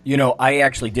 I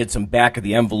actually did some back of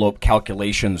the envelope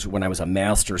calculations when I was a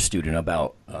master's student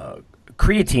about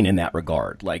creatine in that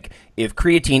regard. Like, if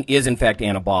creatine is in fact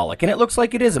anabolic, and it looks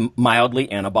like it is mildly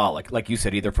anabolic, like you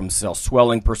said, either from cell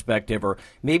swelling perspective or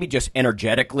maybe just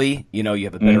energetically, you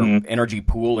have a better energy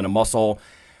pool in a muscle.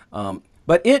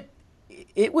 But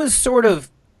it was sort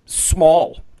of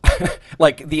small,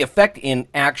 like the effect in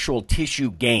actual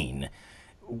tissue gain.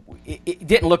 It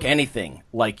didn't look anything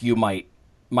like you might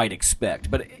expect,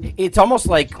 but it's almost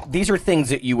like these are things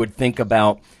that you would think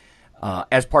about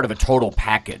as part of a total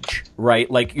package, right?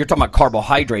 Like, you're talking about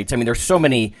carbohydrates. I mean, there's so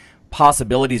many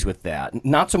possibilities with that.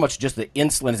 Not so much just that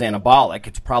insulin is anabolic.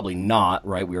 It's probably not,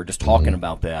 right? We were just talking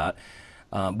about that.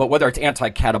 But whether it's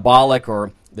anti-catabolic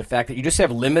or the fact that you just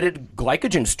have limited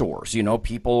glycogen stores,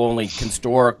 people only can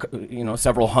store,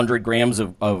 several hundred grams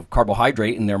of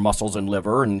carbohydrate in their muscles and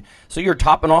liver. And so you're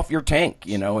topping off your tank,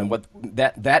 and what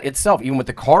that itself, even with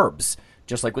the carbs,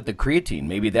 just like with the creatine,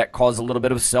 maybe that causes a little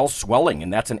bit of cell swelling,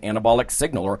 and that's an anabolic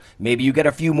signal. Or maybe you get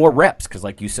a few more reps because,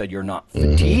 like you said, you're not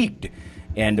fatigued.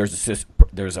 And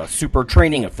there's a super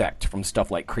training effect from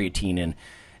stuff like creatine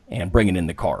and bringing in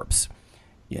the carbs.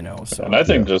 So. And I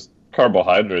think just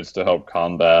carbohydrates to help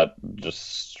combat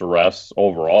just stress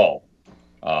overall,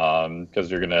 because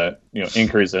you're going to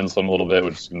increase insulin a little bit,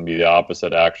 which is going to be the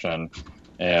opposite action.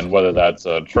 And whether that's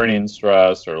training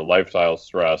stress or lifestyle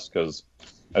stress, because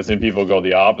I've seen people go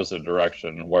the opposite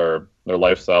direction where their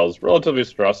lifestyle is relatively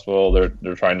stressful.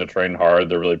 They're trying to train hard.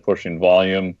 They're really pushing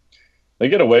volume. They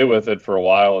get away with it for a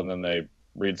while, and then they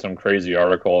read some crazy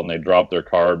article and they drop their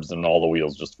carbs and all the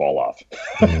wheels just fall off.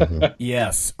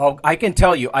 Yes. Oh, I can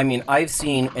tell you. I mean, I've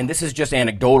seen, and this is just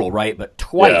anecdotal, right? But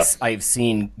twice I've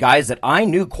seen guys that I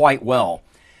knew quite well,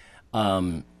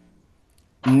 not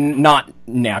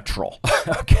natural,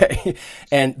 okay?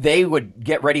 And they would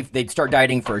get ready, they'd start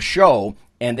dieting for a show,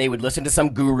 and they would listen to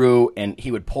some guru, and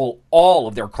he would pull all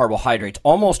of their carbohydrates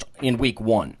almost in week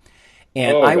one.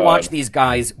 And I watched these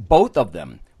guys, both of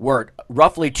them were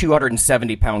roughly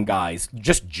 270-pound guys,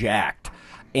 just jacked.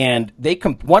 And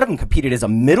one of them competed as a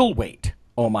middleweight.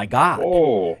 Oh, my God.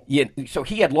 Oh. Yeah, so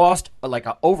he had lost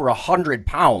over 100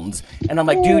 pounds. And I'm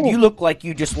like, dude, you look like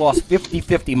you just lost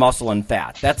 50-50 muscle and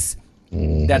fat. That's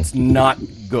not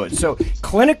good. So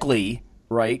clinically,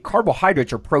 right,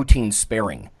 carbohydrates are protein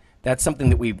sparing. That's something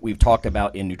that we've talked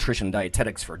about in nutrition and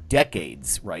dietetics for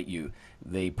decades, right?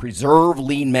 They preserve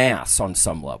lean mass on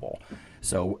some level.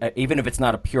 So even if it's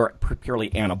not a purely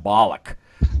anabolic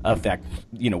effect,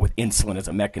 with insulin as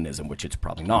a mechanism, which it's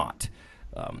probably not.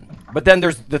 But then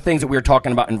there's the things that we were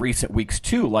talking about in recent weeks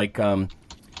too, like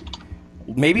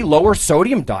maybe lower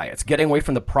sodium diets, getting away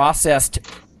from the processed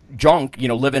junk,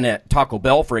 living at Taco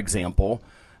Bell, for example.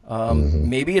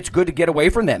 Maybe it's good to get away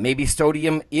from that. Maybe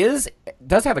sodium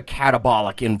does have a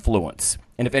catabolic influence.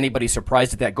 And if anybody's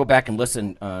surprised at that, go back and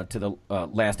listen to the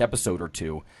last episode or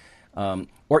two.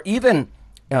 Or even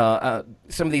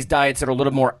some of these diets that are a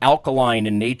little more alkaline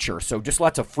in nature, so just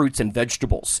lots of fruits and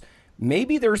vegetables.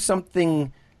 Maybe there's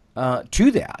something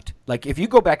to that. Like, if you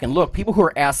go back and look, people who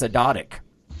are acidotic,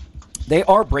 they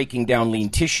are breaking down lean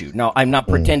tissue. Now, I'm not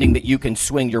pretending that you can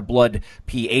swing your blood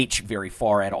pH very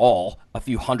far at all, a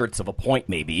few hundredths of a point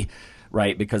maybe,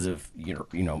 right, because of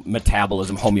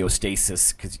metabolism,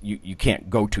 homeostasis, because you can't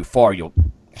go too far. You'll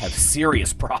have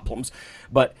serious problems.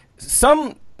 But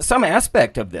some some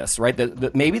aspect of this,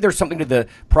 right? Maybe there's something to the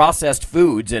processed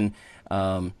foods, and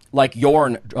like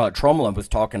Jorn Trommelen was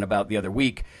talking about the other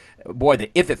week. Boy,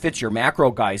 if it fits your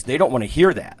macro guys, they don't want to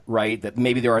hear that, right? That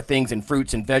maybe there are things in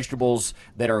fruits and vegetables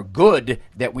that are good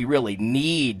that we really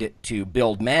need to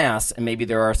build mass, and maybe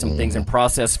there are some things in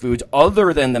processed foods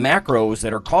other than the macros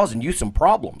that are causing you some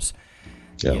problems.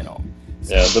 Yeah. You know.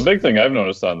 Yeah, the big thing I've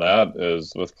noticed on that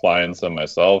is with clients and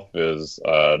myself is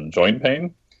joint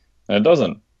pain. And it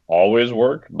doesn't always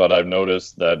work, but I've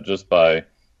noticed that just by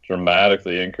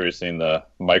dramatically increasing the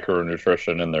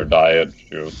micronutrition in their diet,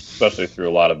 especially through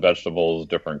a lot of vegetables,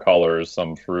 different colors,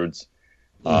 some fruits,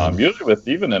 usually with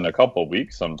even in a couple of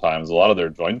weeks sometimes, a lot of their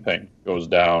joint pain goes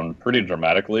down pretty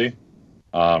dramatically.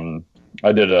 I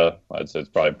did I'd say it's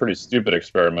probably a pretty stupid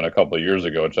experiment a couple of years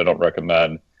ago, which I don't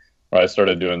recommend, where I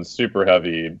started doing super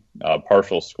heavy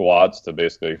partial squats to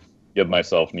basically give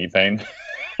myself knee pain.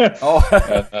 And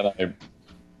then I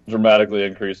dramatically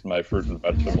increased my fruit and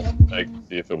vegetable intake to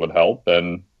see if it would help,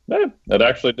 and it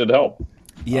actually did help.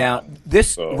 Yeah,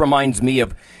 this reminds me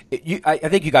of, I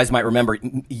think you guys might remember,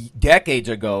 decades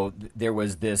ago, there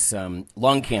was this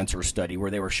lung cancer study where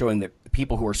they were showing that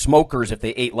people who were smokers, if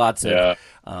they ate lots of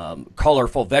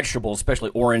colorful vegetables,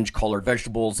 especially orange-colored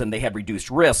vegetables, and they had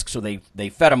reduced risk, so they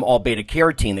fed them all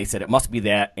beta-carotene. They said it must be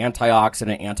that,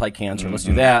 antioxidant, anti-cancer, let's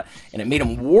do that, and it made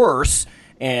them worse.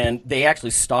 And they actually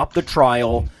stopped the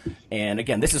trial. And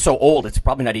again, this is so old, it's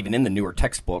probably not even in the newer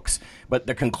textbooks. But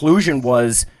the conclusion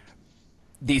was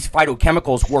these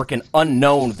phytochemicals work in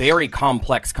unknown, very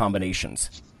complex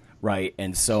combinations, right?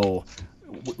 And so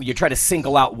you try to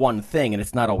single out one thing, and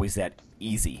it's not always that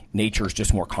easy. Nature is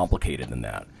just more complicated than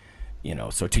that, you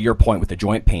know. So to your point with the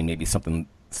joint pain, maybe something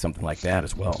like that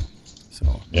as well.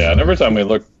 So yeah, and every time we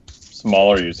look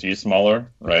smaller, you see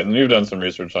smaller, right? And you've done some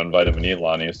research on vitamin E,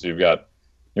 Lonnie, so you've got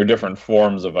your different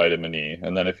forms of vitamin E.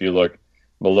 And then if you look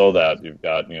below that, you've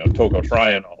got,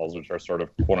 tocotrienols, which are sort of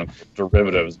quote-unquote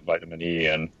derivatives of vitamin E.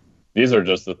 And these are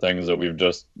just the things that we've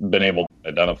just been able to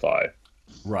identify.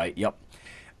 Right, yep.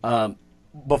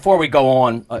 Before we go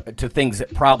on to things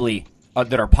that probably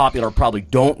that are popular probably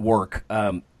don't work,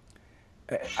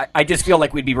 I just feel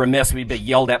like we'd be remiss. We'd be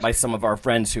yelled at by some of our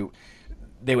friends who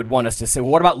they would want us to say, well,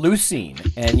 what about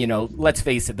leucine? And, let's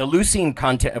face it, the leucine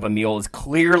content of a meal is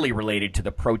clearly related to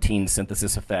the protein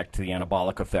synthesis effect, to the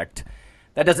anabolic effect.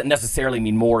 That doesn't necessarily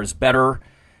mean more is better,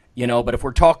 but if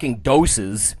we're talking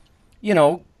doses,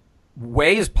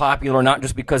 whey is popular not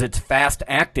just because it's fast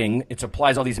acting, it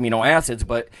supplies all these amino acids,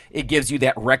 but it gives you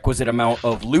that requisite amount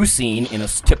of leucine in a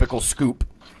typical scoop,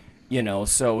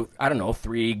 so I don't know,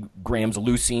 3 grams of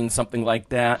leucine, something like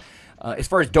that. As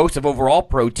far as dose of overall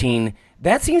protein,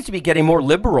 that seems to be getting more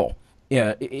liberal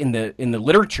in the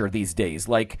literature these days.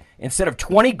 Like instead of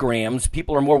 20 grams,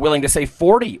 people are more willing to say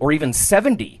 40 or even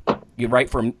 70. Right,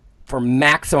 for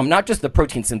maximum, not just the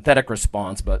protein synthetic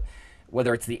response, but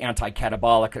whether it's the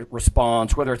anti-catabolic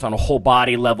response, whether it's on a whole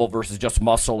body level versus just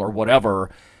muscle or whatever.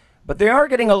 But they are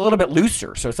getting a little bit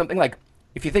looser. So something like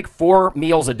if you think 4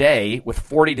 meals a day with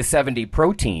 40 to 70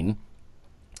 protein,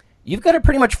 you've got to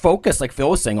pretty much focus, like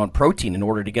Phil was saying, on protein in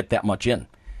order to get that much in,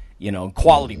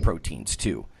 quality proteins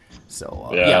too. So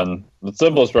and the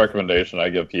simplest recommendation I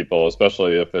give people,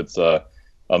 especially if it's a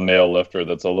male lifter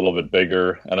that's a little bit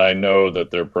bigger, and I know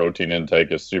that their protein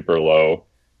intake is super low,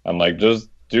 I'm like, just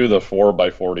do the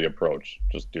 4x40 approach.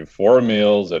 Just do 4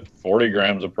 meals at 40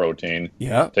 grams of protein.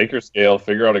 Yeah. Take your scale,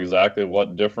 figure out exactly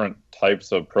what different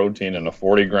types of protein in a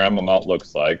 40-gram amount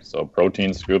looks like. So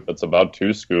protein scoop, it's about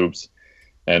 2 scoops.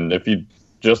 And if you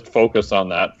just focus on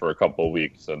that for a couple of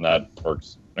weeks, and that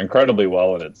works incredibly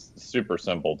well, and it's super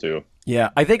simple too.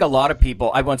 Yeah, I think a lot of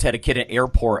people, I once had a kid at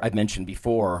airport I've mentioned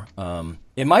before.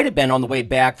 It might have been on the way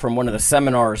back from one of the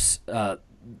seminars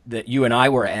that you and I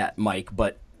were at, Mike,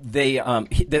 but the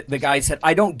guy said,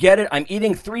 I don't get it. I'm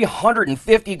eating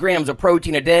 350 grams of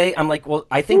protein a day. I'm like, well,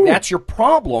 I think that's your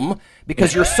problem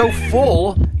because you're so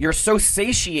full, you're so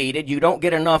satiated, you don't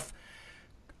get enough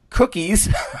cookies.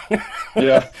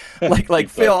 Yeah. like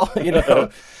Phil,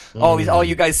 all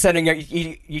you guys sending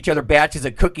each other batches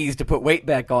of cookies to put weight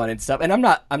back on and stuff. And I'm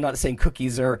not saying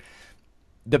cookies are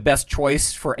the best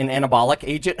choice for an anabolic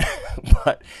agent,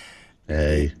 but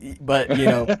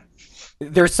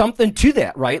there's something to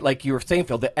that, right? Like you were saying,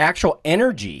 Phil, the actual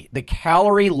energy, the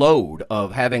calorie load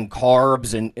of having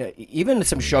carbs and even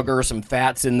some sugar, some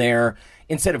fats in there,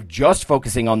 instead of just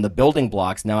focusing on the building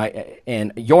blocks. Now,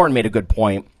 and Jorn made a good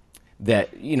point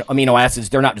that, amino acids,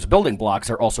 they're not just building blocks,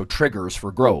 they're also triggers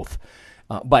for growth.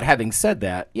 But having said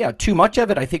that, too much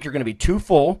of it, I think you're going to be too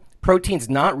full. Protein's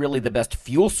not really the best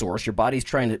fuel source. Your body's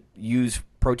trying to use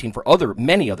protein for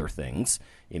many other things,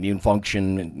 immune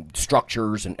function and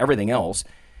structures and everything else.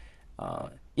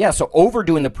 So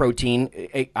overdoing the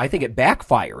protein, I think it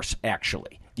backfires,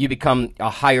 actually. You become a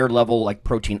higher level like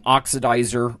protein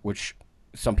oxidizer, which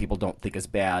some people don't think is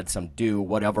bad, some do,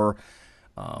 whatever.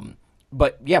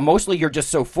 But yeah, mostly you're just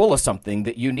so full of something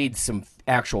that you need some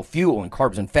actual fuel, and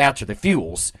carbs and fats are the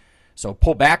fuels. So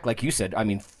pull back, like you said. I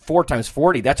mean, 4 times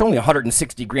 40, that's only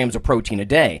 160 grams of protein a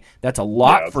day. That's a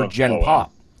lot for Gen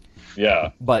Pop.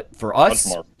 Yeah. But for us,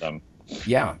 much more for them.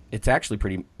 Yeah, it's actually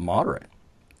pretty moderate.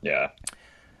 Yeah.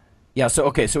 Yeah,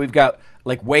 so we've got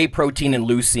like whey protein and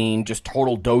leucine, just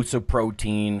total dose of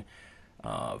protein,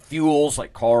 fuels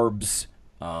like carbs,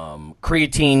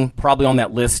 creatine, probably on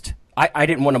that list. I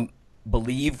didn't want to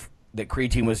believe that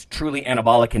creatine was truly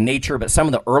anabolic in nature, but some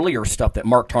of the earlier stuff that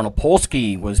Mark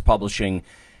Tarnopolsky was publishing,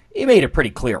 he made it pretty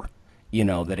clear,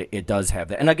 that it does have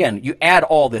that. And again, you add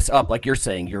all this up, like you're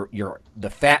saying, the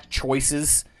fat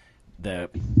choices, the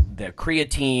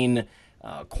creatine,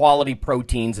 quality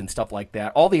proteins and stuff like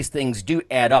that. All these things do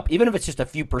add up, even if it's just a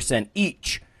few percent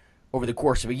each over the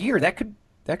course of a year. That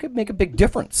could make a big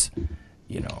difference,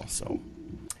 So,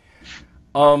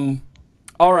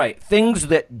 all right, things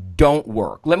that don't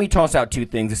work. Let me toss out 2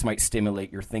 things. This might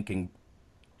stimulate your thinking.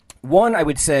 One, I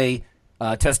would say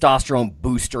testosterone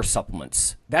booster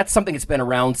supplements. That's something that's been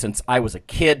around since I was a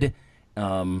kid.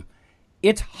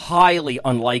 It's highly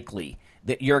unlikely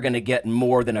that you're going to get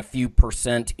more than a few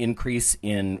percent increase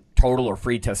in total or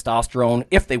free testosterone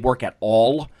if they work at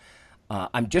all.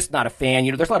 I'm just not a fan.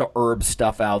 There's a lot of herb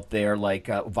stuff out there, like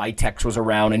Vitex was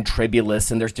around and Tribulus,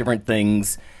 and there's different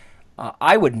things.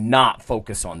 I would not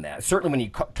focus on that. Certainly when you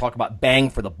talk about bang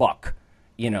for the buck,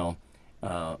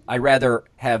 I'd rather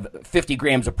have 50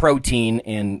 grams of protein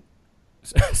in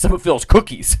some of Phil's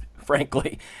cookies,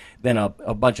 frankly, than a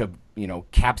bunch of,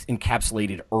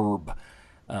 encapsulated herb.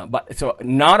 But so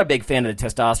not a big fan of the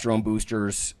testosterone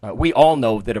boosters. We all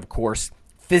know that, of course,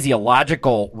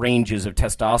 physiological ranges of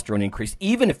testosterone increase,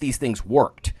 even if these things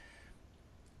worked,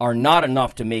 are not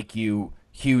enough to make you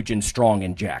huge and strong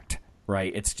and jacked,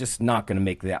 right? It's just not going to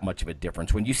make that much of a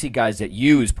difference. When you see guys that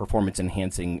use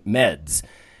performance-enhancing meds,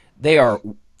 they are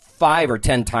 5 or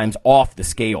 10 times off the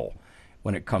scale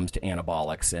when it comes to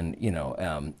anabolics. And,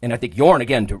 and I think Jorn,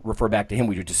 again, to refer back to him,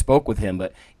 we just spoke with him,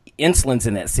 but insulin's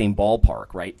in that same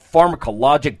ballpark, right?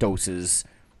 Pharmacologic doses,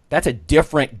 that's a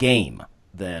different game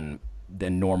than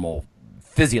normal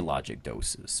physiologic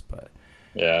doses. But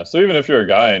yeah, so even if you're a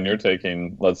guy and you're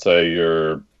taking, let's say,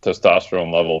 your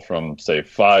testosterone level from, say,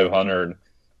 500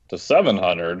 to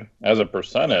 700 as a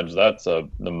percentage, that's the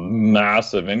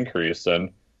massive increase.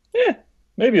 And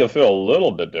maybe you'll feel a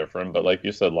little bit different, but like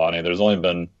you said, Lonnie, there's only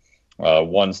been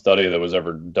one study that was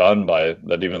ever done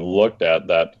that even looked at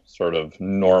that sort of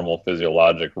normal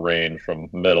physiologic range from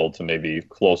middle to maybe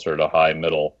closer to high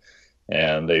middle.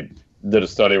 And they did a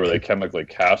study where they chemically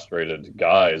castrated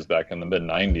guys back in the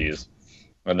mid-90s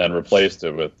and then replaced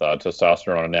it with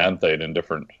testosterone and anthate in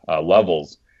different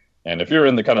levels. And if you're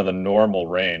in the kind of the normal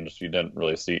range, you didn't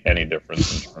really see any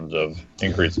difference in terms of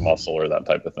increased muscle or that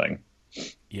type of thing.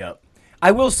 Yep.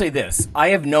 I will say this. I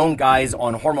have known guys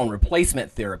on hormone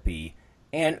replacement therapy,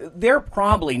 and they're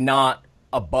probably not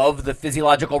above the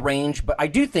physiological range, but I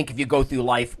do think if you go through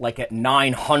life like at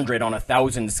 900 on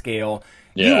 1,000 scale,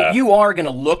 you are going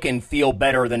to look and feel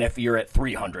better than if you're at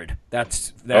 300.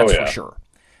 That's for sure.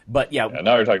 But yeah,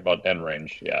 now you're talking about end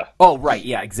range, yeah. Oh, right,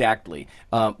 yeah, exactly.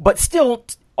 But still,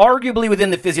 arguably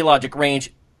within the physiologic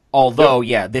range, although,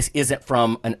 this isn't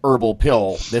from an herbal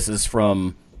pill. This is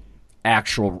from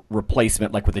actual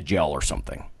replacement, like with a gel or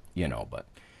something, But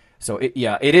so, it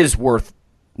is worth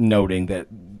noting that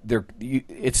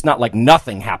it's not like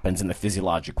nothing happens in the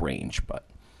physiologic range. But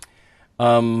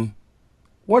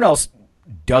what else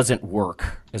doesn't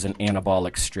work as an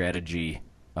anabolic strategy?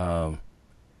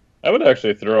 I would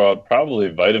actually throw out probably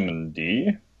vitamin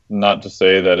D. Not to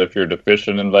say that if you're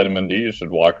deficient in vitamin D, you should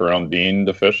walk around being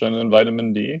deficient in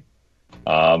vitamin D.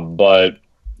 But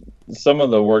some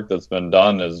of the work that's been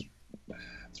done it's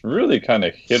really kind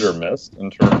of hit or miss in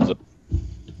terms of,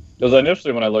 because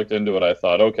initially when I looked into it, I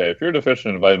thought, okay, if you're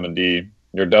deficient in vitamin D,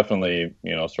 you're definitely,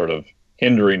 sort of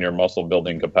hindering your muscle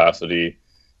building capacity.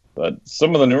 But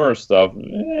some of the newer stuff,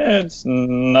 it's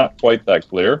not quite that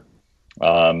clear.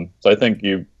 So I think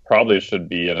you probably should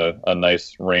be in a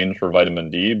nice range for vitamin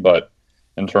D, but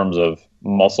in terms of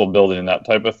muscle building and that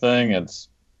type of thing,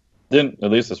 didn't,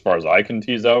 at least as far as I can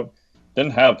tease out,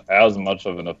 didn't have as much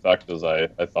of an effect as I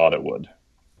thought it would.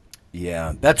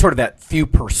 Yeah, that's sort of that few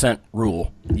percent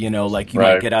rule, like you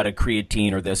might get out of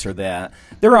creatine or this or that.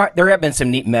 There have been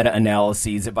some neat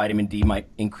meta-analyses that vitamin D might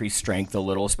increase strength a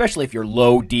little, especially if you're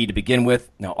low D to begin with.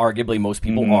 Now, arguably, most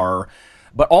people are.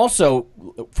 But also,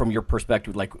 from your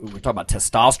perspective, like we're talking about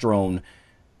testosterone,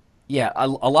 a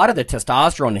lot of the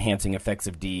testosterone-enhancing effects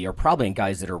of D are probably in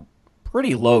guys that are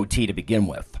pretty low T to begin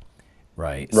with,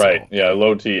 right? Right,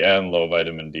 low T and low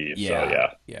vitamin D,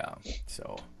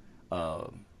 So,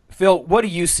 Phil, what do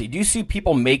you see? Do you see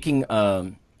people making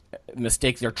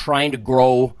mistakes? They're trying to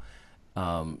grow,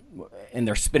 and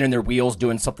they're spinning their wheels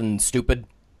doing something stupid?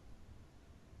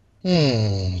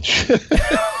 Too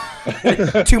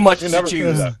much to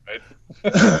choose. That,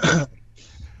 right?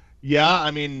 Yeah, I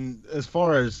mean, as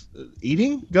far as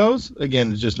eating goes,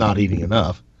 again, it's just not eating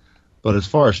enough. But as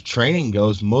far as training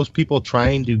goes, most people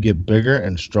trying to get bigger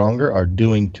and stronger are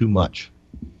doing too much.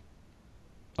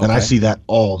 Okay. And I see that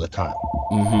all the time.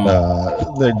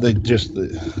 They just,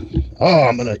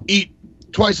 I'm going to eat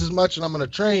twice as much and I'm going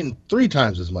to train 3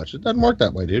 times as much. It doesn't work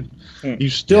that way, dude. You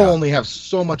still only have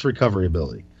so much recovery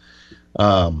ability.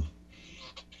 And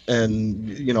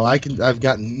I've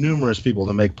gotten numerous people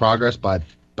to make progress by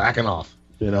backing off.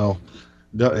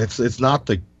 It's not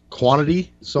the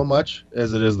quantity so much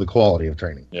as it is the quality of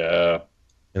training. Yeah.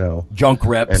 Junk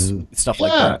reps and stuff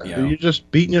like that. You're just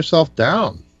beating yourself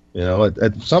down.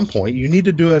 At some point you need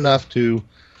to do enough to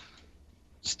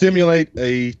stimulate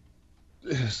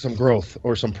some growth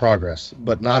or some progress,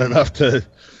 but not enough to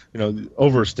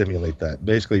overstimulate that.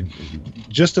 Basically,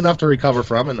 just enough to recover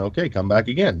from, and come back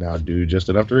again. Now do just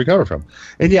enough to recover from.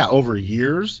 And over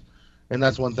years, and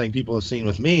that's one thing people have seen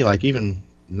with me, like even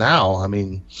now, I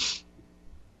mean,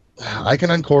 I can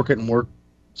uncork it and work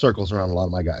circles around a lot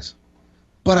of my guys.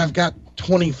 But I've got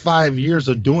 25 years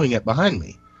of doing it behind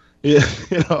me. It's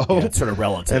sort of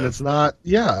relative. And it's not,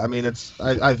 I mean,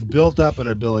 I've built up an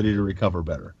ability to recover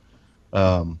better.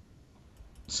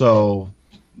 So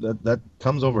that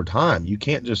comes over time. You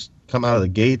can't just come out of the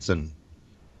gates and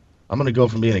I'm going to go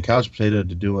from being a couch potato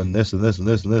to doing this and this and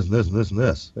this and this and this and this and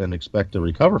this and expect to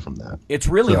recover from that. It's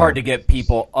really hard to get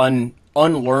people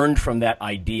unlearned from that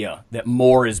idea that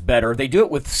more is better. They do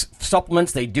it with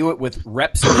supplements. They do it with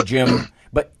reps in the gym.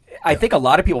 But I think a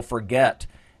lot of people forget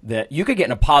that you could get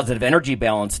in a positive energy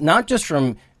balance, not just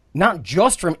from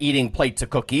eating plates of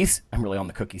cookies. I'm really on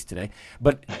the cookies today,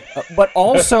 but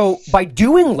also by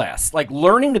doing less, like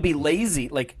learning to be lazy,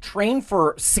 like train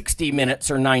for 60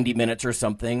 minutes or 90 minutes or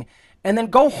something, and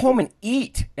then go home and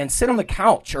eat and sit on the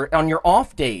couch or on your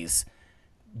off days.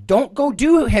 Don't go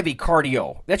do heavy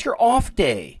cardio. That's your off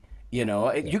day. You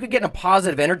could get in a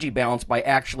positive energy balance by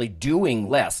actually doing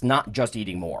less, not just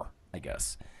eating more, I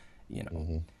guess.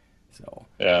 So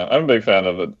yeah, I'm a big fan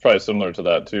of it. Probably similar to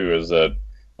that too, is that,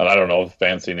 and I don't know if the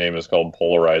fancy name is called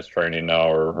polarized training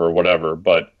now or whatever,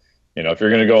 but if you're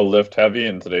going to go lift heavy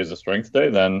and today's a strength day,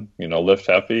 then lift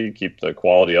heavy, keep the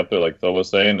quality up there, like Phil was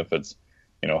saying. If it's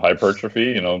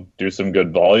hypertrophy, do some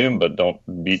good volume, but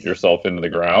don't beat yourself into the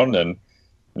ground. And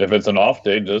if it's an off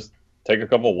day, just take a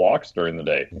couple walks during the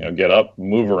day. Get up,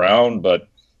 move around, but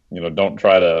don't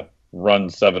try to run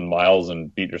 7 miles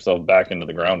and beat yourself back into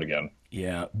the ground again.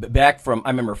 Yeah, I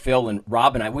remember Phil and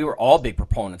Rob and I, we were all big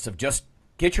proponents of just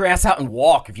get your ass out and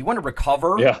walk. If you want to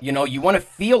recover, you want to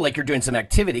feel like you're doing some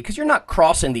activity because you're not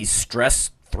crossing these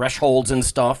stress thresholds and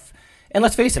stuff. And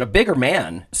let's face it, a bigger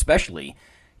man, especially,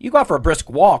 you go out for a brisk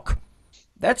walk,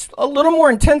 that's a little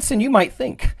more intense than you might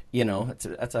think.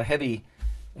 That's a heavy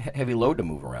load to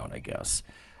move around, I guess.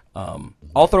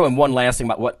 I'll throw in one last thing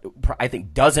about what I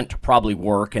think doesn't probably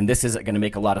work, and this isn't going to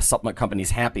make a lot of supplement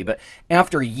companies happy, but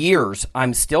after years,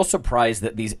 I'm still surprised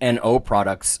that these NO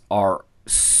products are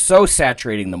so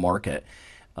saturating the market.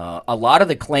 A lot of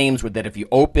the claims were that if you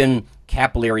open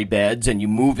capillary beds and you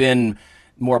move in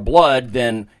more blood,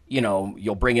 then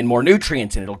you'll bring in more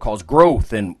nutrients and it'll cause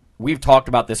growth. And we've talked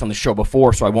about this on the show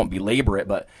before, so I won't belabor it.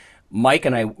 But Mike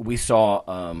and I, we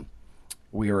saw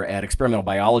we were at Experimental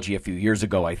Biology a few years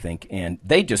ago, I think, and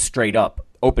they just straight up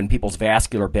opened people's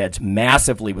vascular beds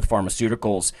massively with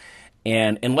pharmaceuticals.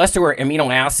 And unless there were amino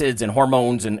acids and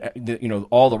hormones and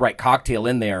all the right cocktail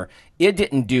in there, it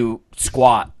didn't do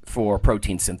squat for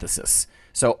protein synthesis.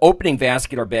 So opening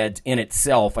vascular beds in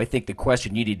itself, I think the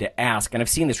question you need to ask, and I've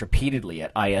seen this repeatedly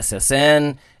at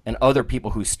ISSN and other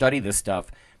people who study this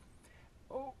stuff,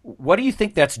 what do you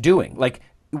think that's doing? Like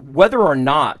whether or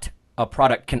not a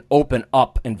product can open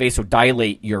up and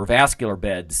vasodilate your vascular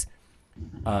beds,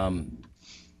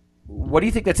 what do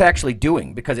you think that's actually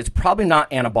doing? Because it's probably not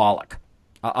anabolic.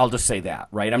 I'll just say that,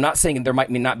 right? I'm not saying there might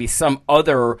not be some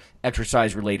other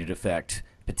exercise-related effect,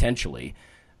 potentially.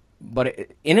 But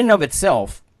in and of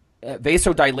itself,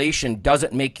 vasodilation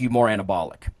doesn't make you more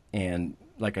anabolic. And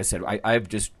like I said,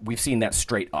 we've seen that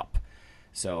straight up.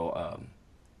 So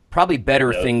probably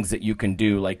better things that you can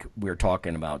do, like we were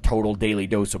talking about, total daily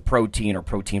dose of protein or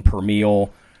protein per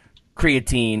meal,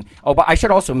 creatine. Oh, but I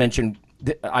should also mention,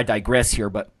 I digress here,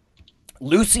 but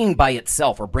leucine by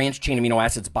itself, or branched chain amino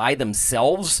acids by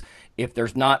themselves, if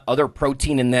there's not other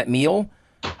protein in that meal,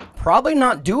 probably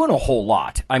not doing a whole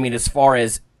lot. I mean, as far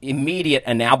as immediate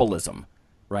anabolism,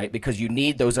 right? Because you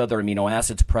need those other amino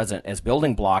acids present as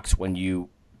building blocks when you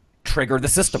trigger the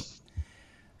system.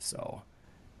 So,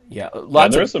 yeah.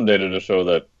 There is some data to show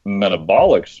that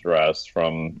metabolic stress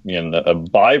from, a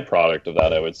byproduct of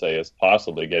that, I would say, is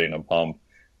possibly getting a pump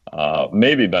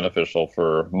may be beneficial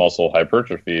for muscle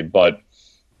hypertrophy. But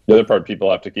the other part people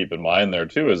have to keep in mind there,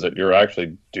 too, is that you're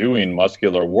actually doing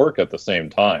muscular work at the same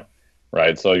time.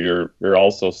 Right, so you're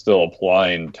also still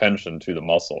applying tension to the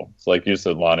muscle. It's like you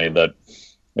said, Lonnie, that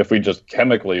if we just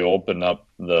chemically open up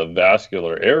the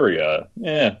vascular area,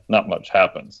 not much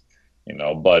happens,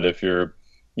 But if you're,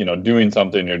 doing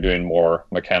something, you're doing more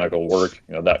mechanical work,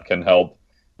 that can help.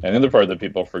 And the other part that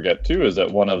people forget too is that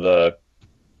one of the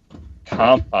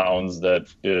compounds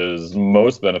that is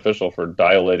most beneficial for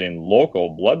dilating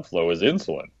local blood flow is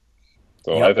insulin.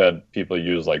 So I've had people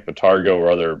use like Botargo or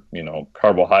other,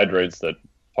 carbohydrates that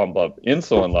pump up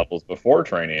insulin levels before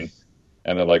training.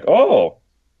 And they're like, oh,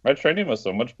 my training was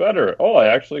so much better. Oh, I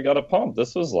actually got a pump.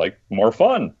 This was like more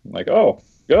fun. I'm like, oh,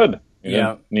 good. You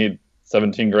didn't need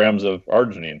 17 grams of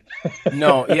arginine.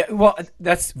 No. Yeah. Well,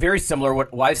 that's very similar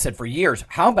to what I've said for years.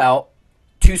 How about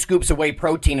 2 scoops of whey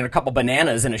protein and a couple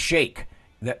bananas in a shake?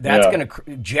 That's going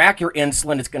to jack your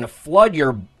insulin. It's going to flood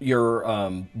your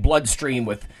bloodstream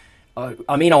with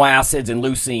amino acids and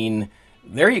leucine.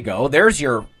 There you go. There's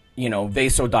your,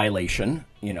 vasodilation,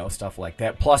 stuff like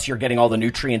that. Plus, you're getting all the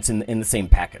nutrients in the same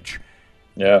package.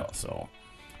 Yeah. So,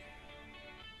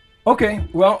 okay.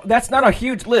 Well, that's not a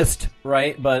huge list,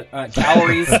 right? But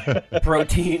calories,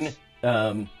 protein.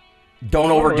 Don't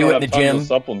overdo it in the gym. Of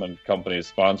supplement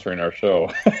companies sponsoring our show.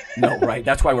 No, right.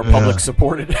 That's why we're public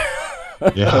supported.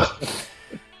 Yeah.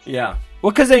 Yeah.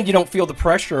 Well, because then you don't feel the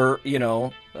pressure,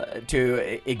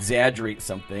 to exaggerate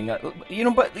something,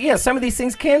 But yeah, some of these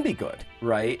things can be good,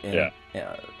 right? And,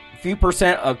 a few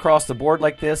percent across the board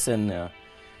like this, and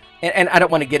I don't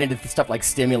want to get into the stuff like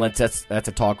stimulants. That's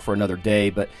a talk for another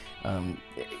day. But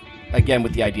again,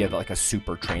 with the idea of like a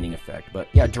super training effect. But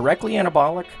yeah, directly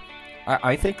anabolic,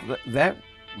 I think that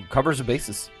covers the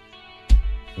basis.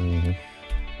 Mm-hmm.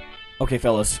 Okay,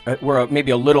 fellas, we're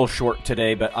maybe a little short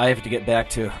today, but I have to get back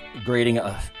to grading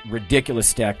a ridiculous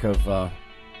stack of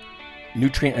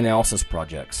nutrient analysis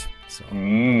projects. So,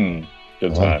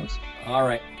 good times. All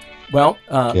right. Well,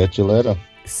 catch you later.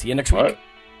 See you next week. All right.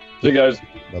 See you guys.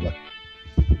 Bye-bye.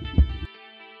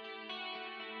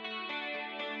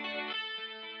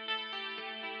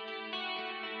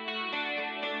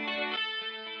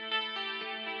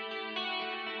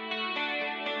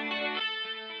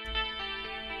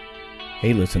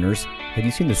 Hey listeners, have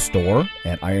you seen the store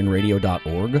at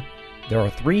ironradio.org? There are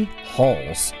 3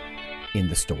 halls in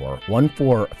the store. One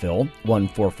for Phil, one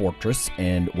for Fortress,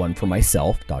 and one for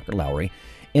myself, Dr. Lowry,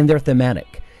 and they're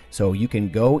thematic. So you can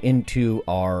go into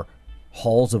our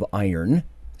Halls of Iron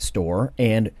store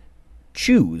and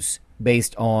choose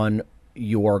based on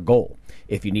your goal.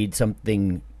 If you need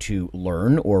something to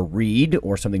learn or read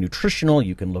or something nutritional,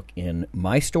 you can look in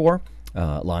my store,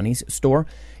 Lonnie's store.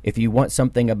 If you want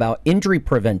something about injury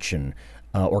prevention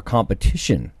or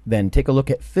competition, then take a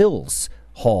look at Phil's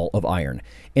Hall of Iron.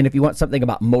 And if you want something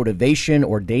about motivation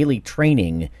or daily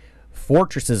training,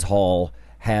 Fortress's Hall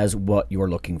has what you're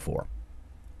looking for.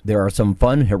 There are some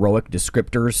fun, heroic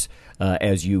descriptors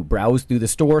as you browse through the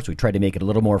stores. We try to make it a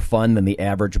little more fun than the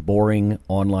average boring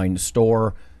online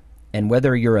store. And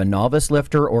whether you're a novice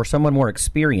lifter or someone more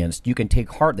experienced, you can take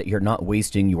heart that you're not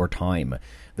wasting your time.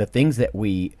 The things that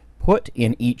we put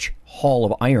in each Hall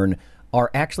of Iron are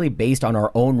actually based on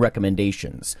our own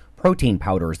recommendations. Protein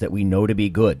powders that we know to be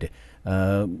good,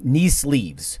 knee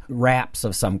sleeves, wraps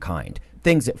of some kind,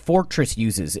 things that Fortress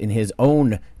uses in his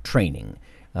own training.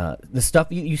 The stuff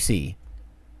you see,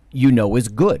 is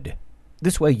good.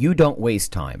 This way you don't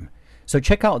waste time. So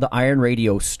check out the Iron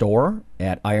Radio store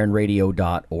at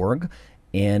ironradio.org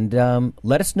and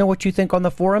let us know what you think on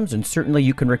the forums. And certainly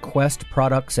you can request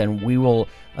products and we will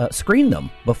screen them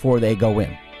before they go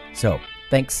in. So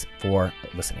thanks for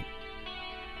listening.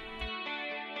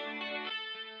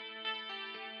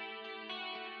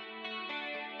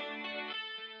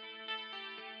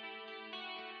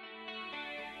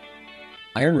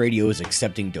 Iron Radio is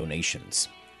accepting donations.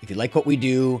 If you like what we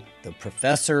do, the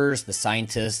professors, the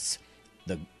scientists,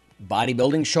 the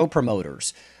bodybuilding show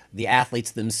promoters, the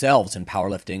athletes themselves in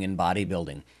powerlifting and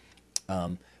bodybuilding.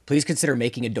 Please consider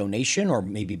making a donation or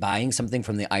maybe buying something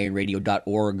from the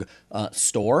ironradio.org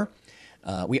store.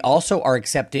 We also are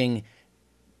accepting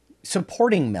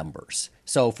supporting members.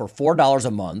 So for $4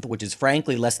 a month, which is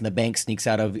frankly less than the bank sneaks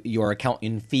out of your account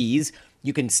in fees,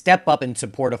 you can step up and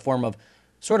support a form of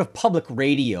sort of public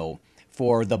radio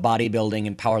for the bodybuilding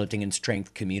and powerlifting and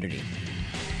strength community.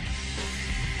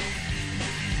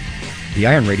 The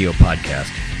Iron Radio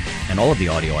podcast and all of the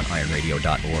audio on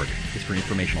ironradio.org is for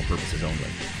informational purposes only.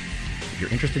 If you're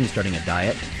interested in starting a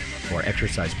diet or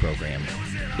exercise program,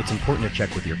 it's important to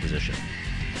check with your physician.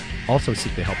 Also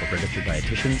seek the help of registered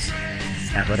dietitians,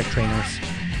 athletic trainers,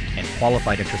 and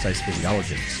qualified exercise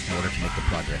physiologists in order to make the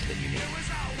progress that you need.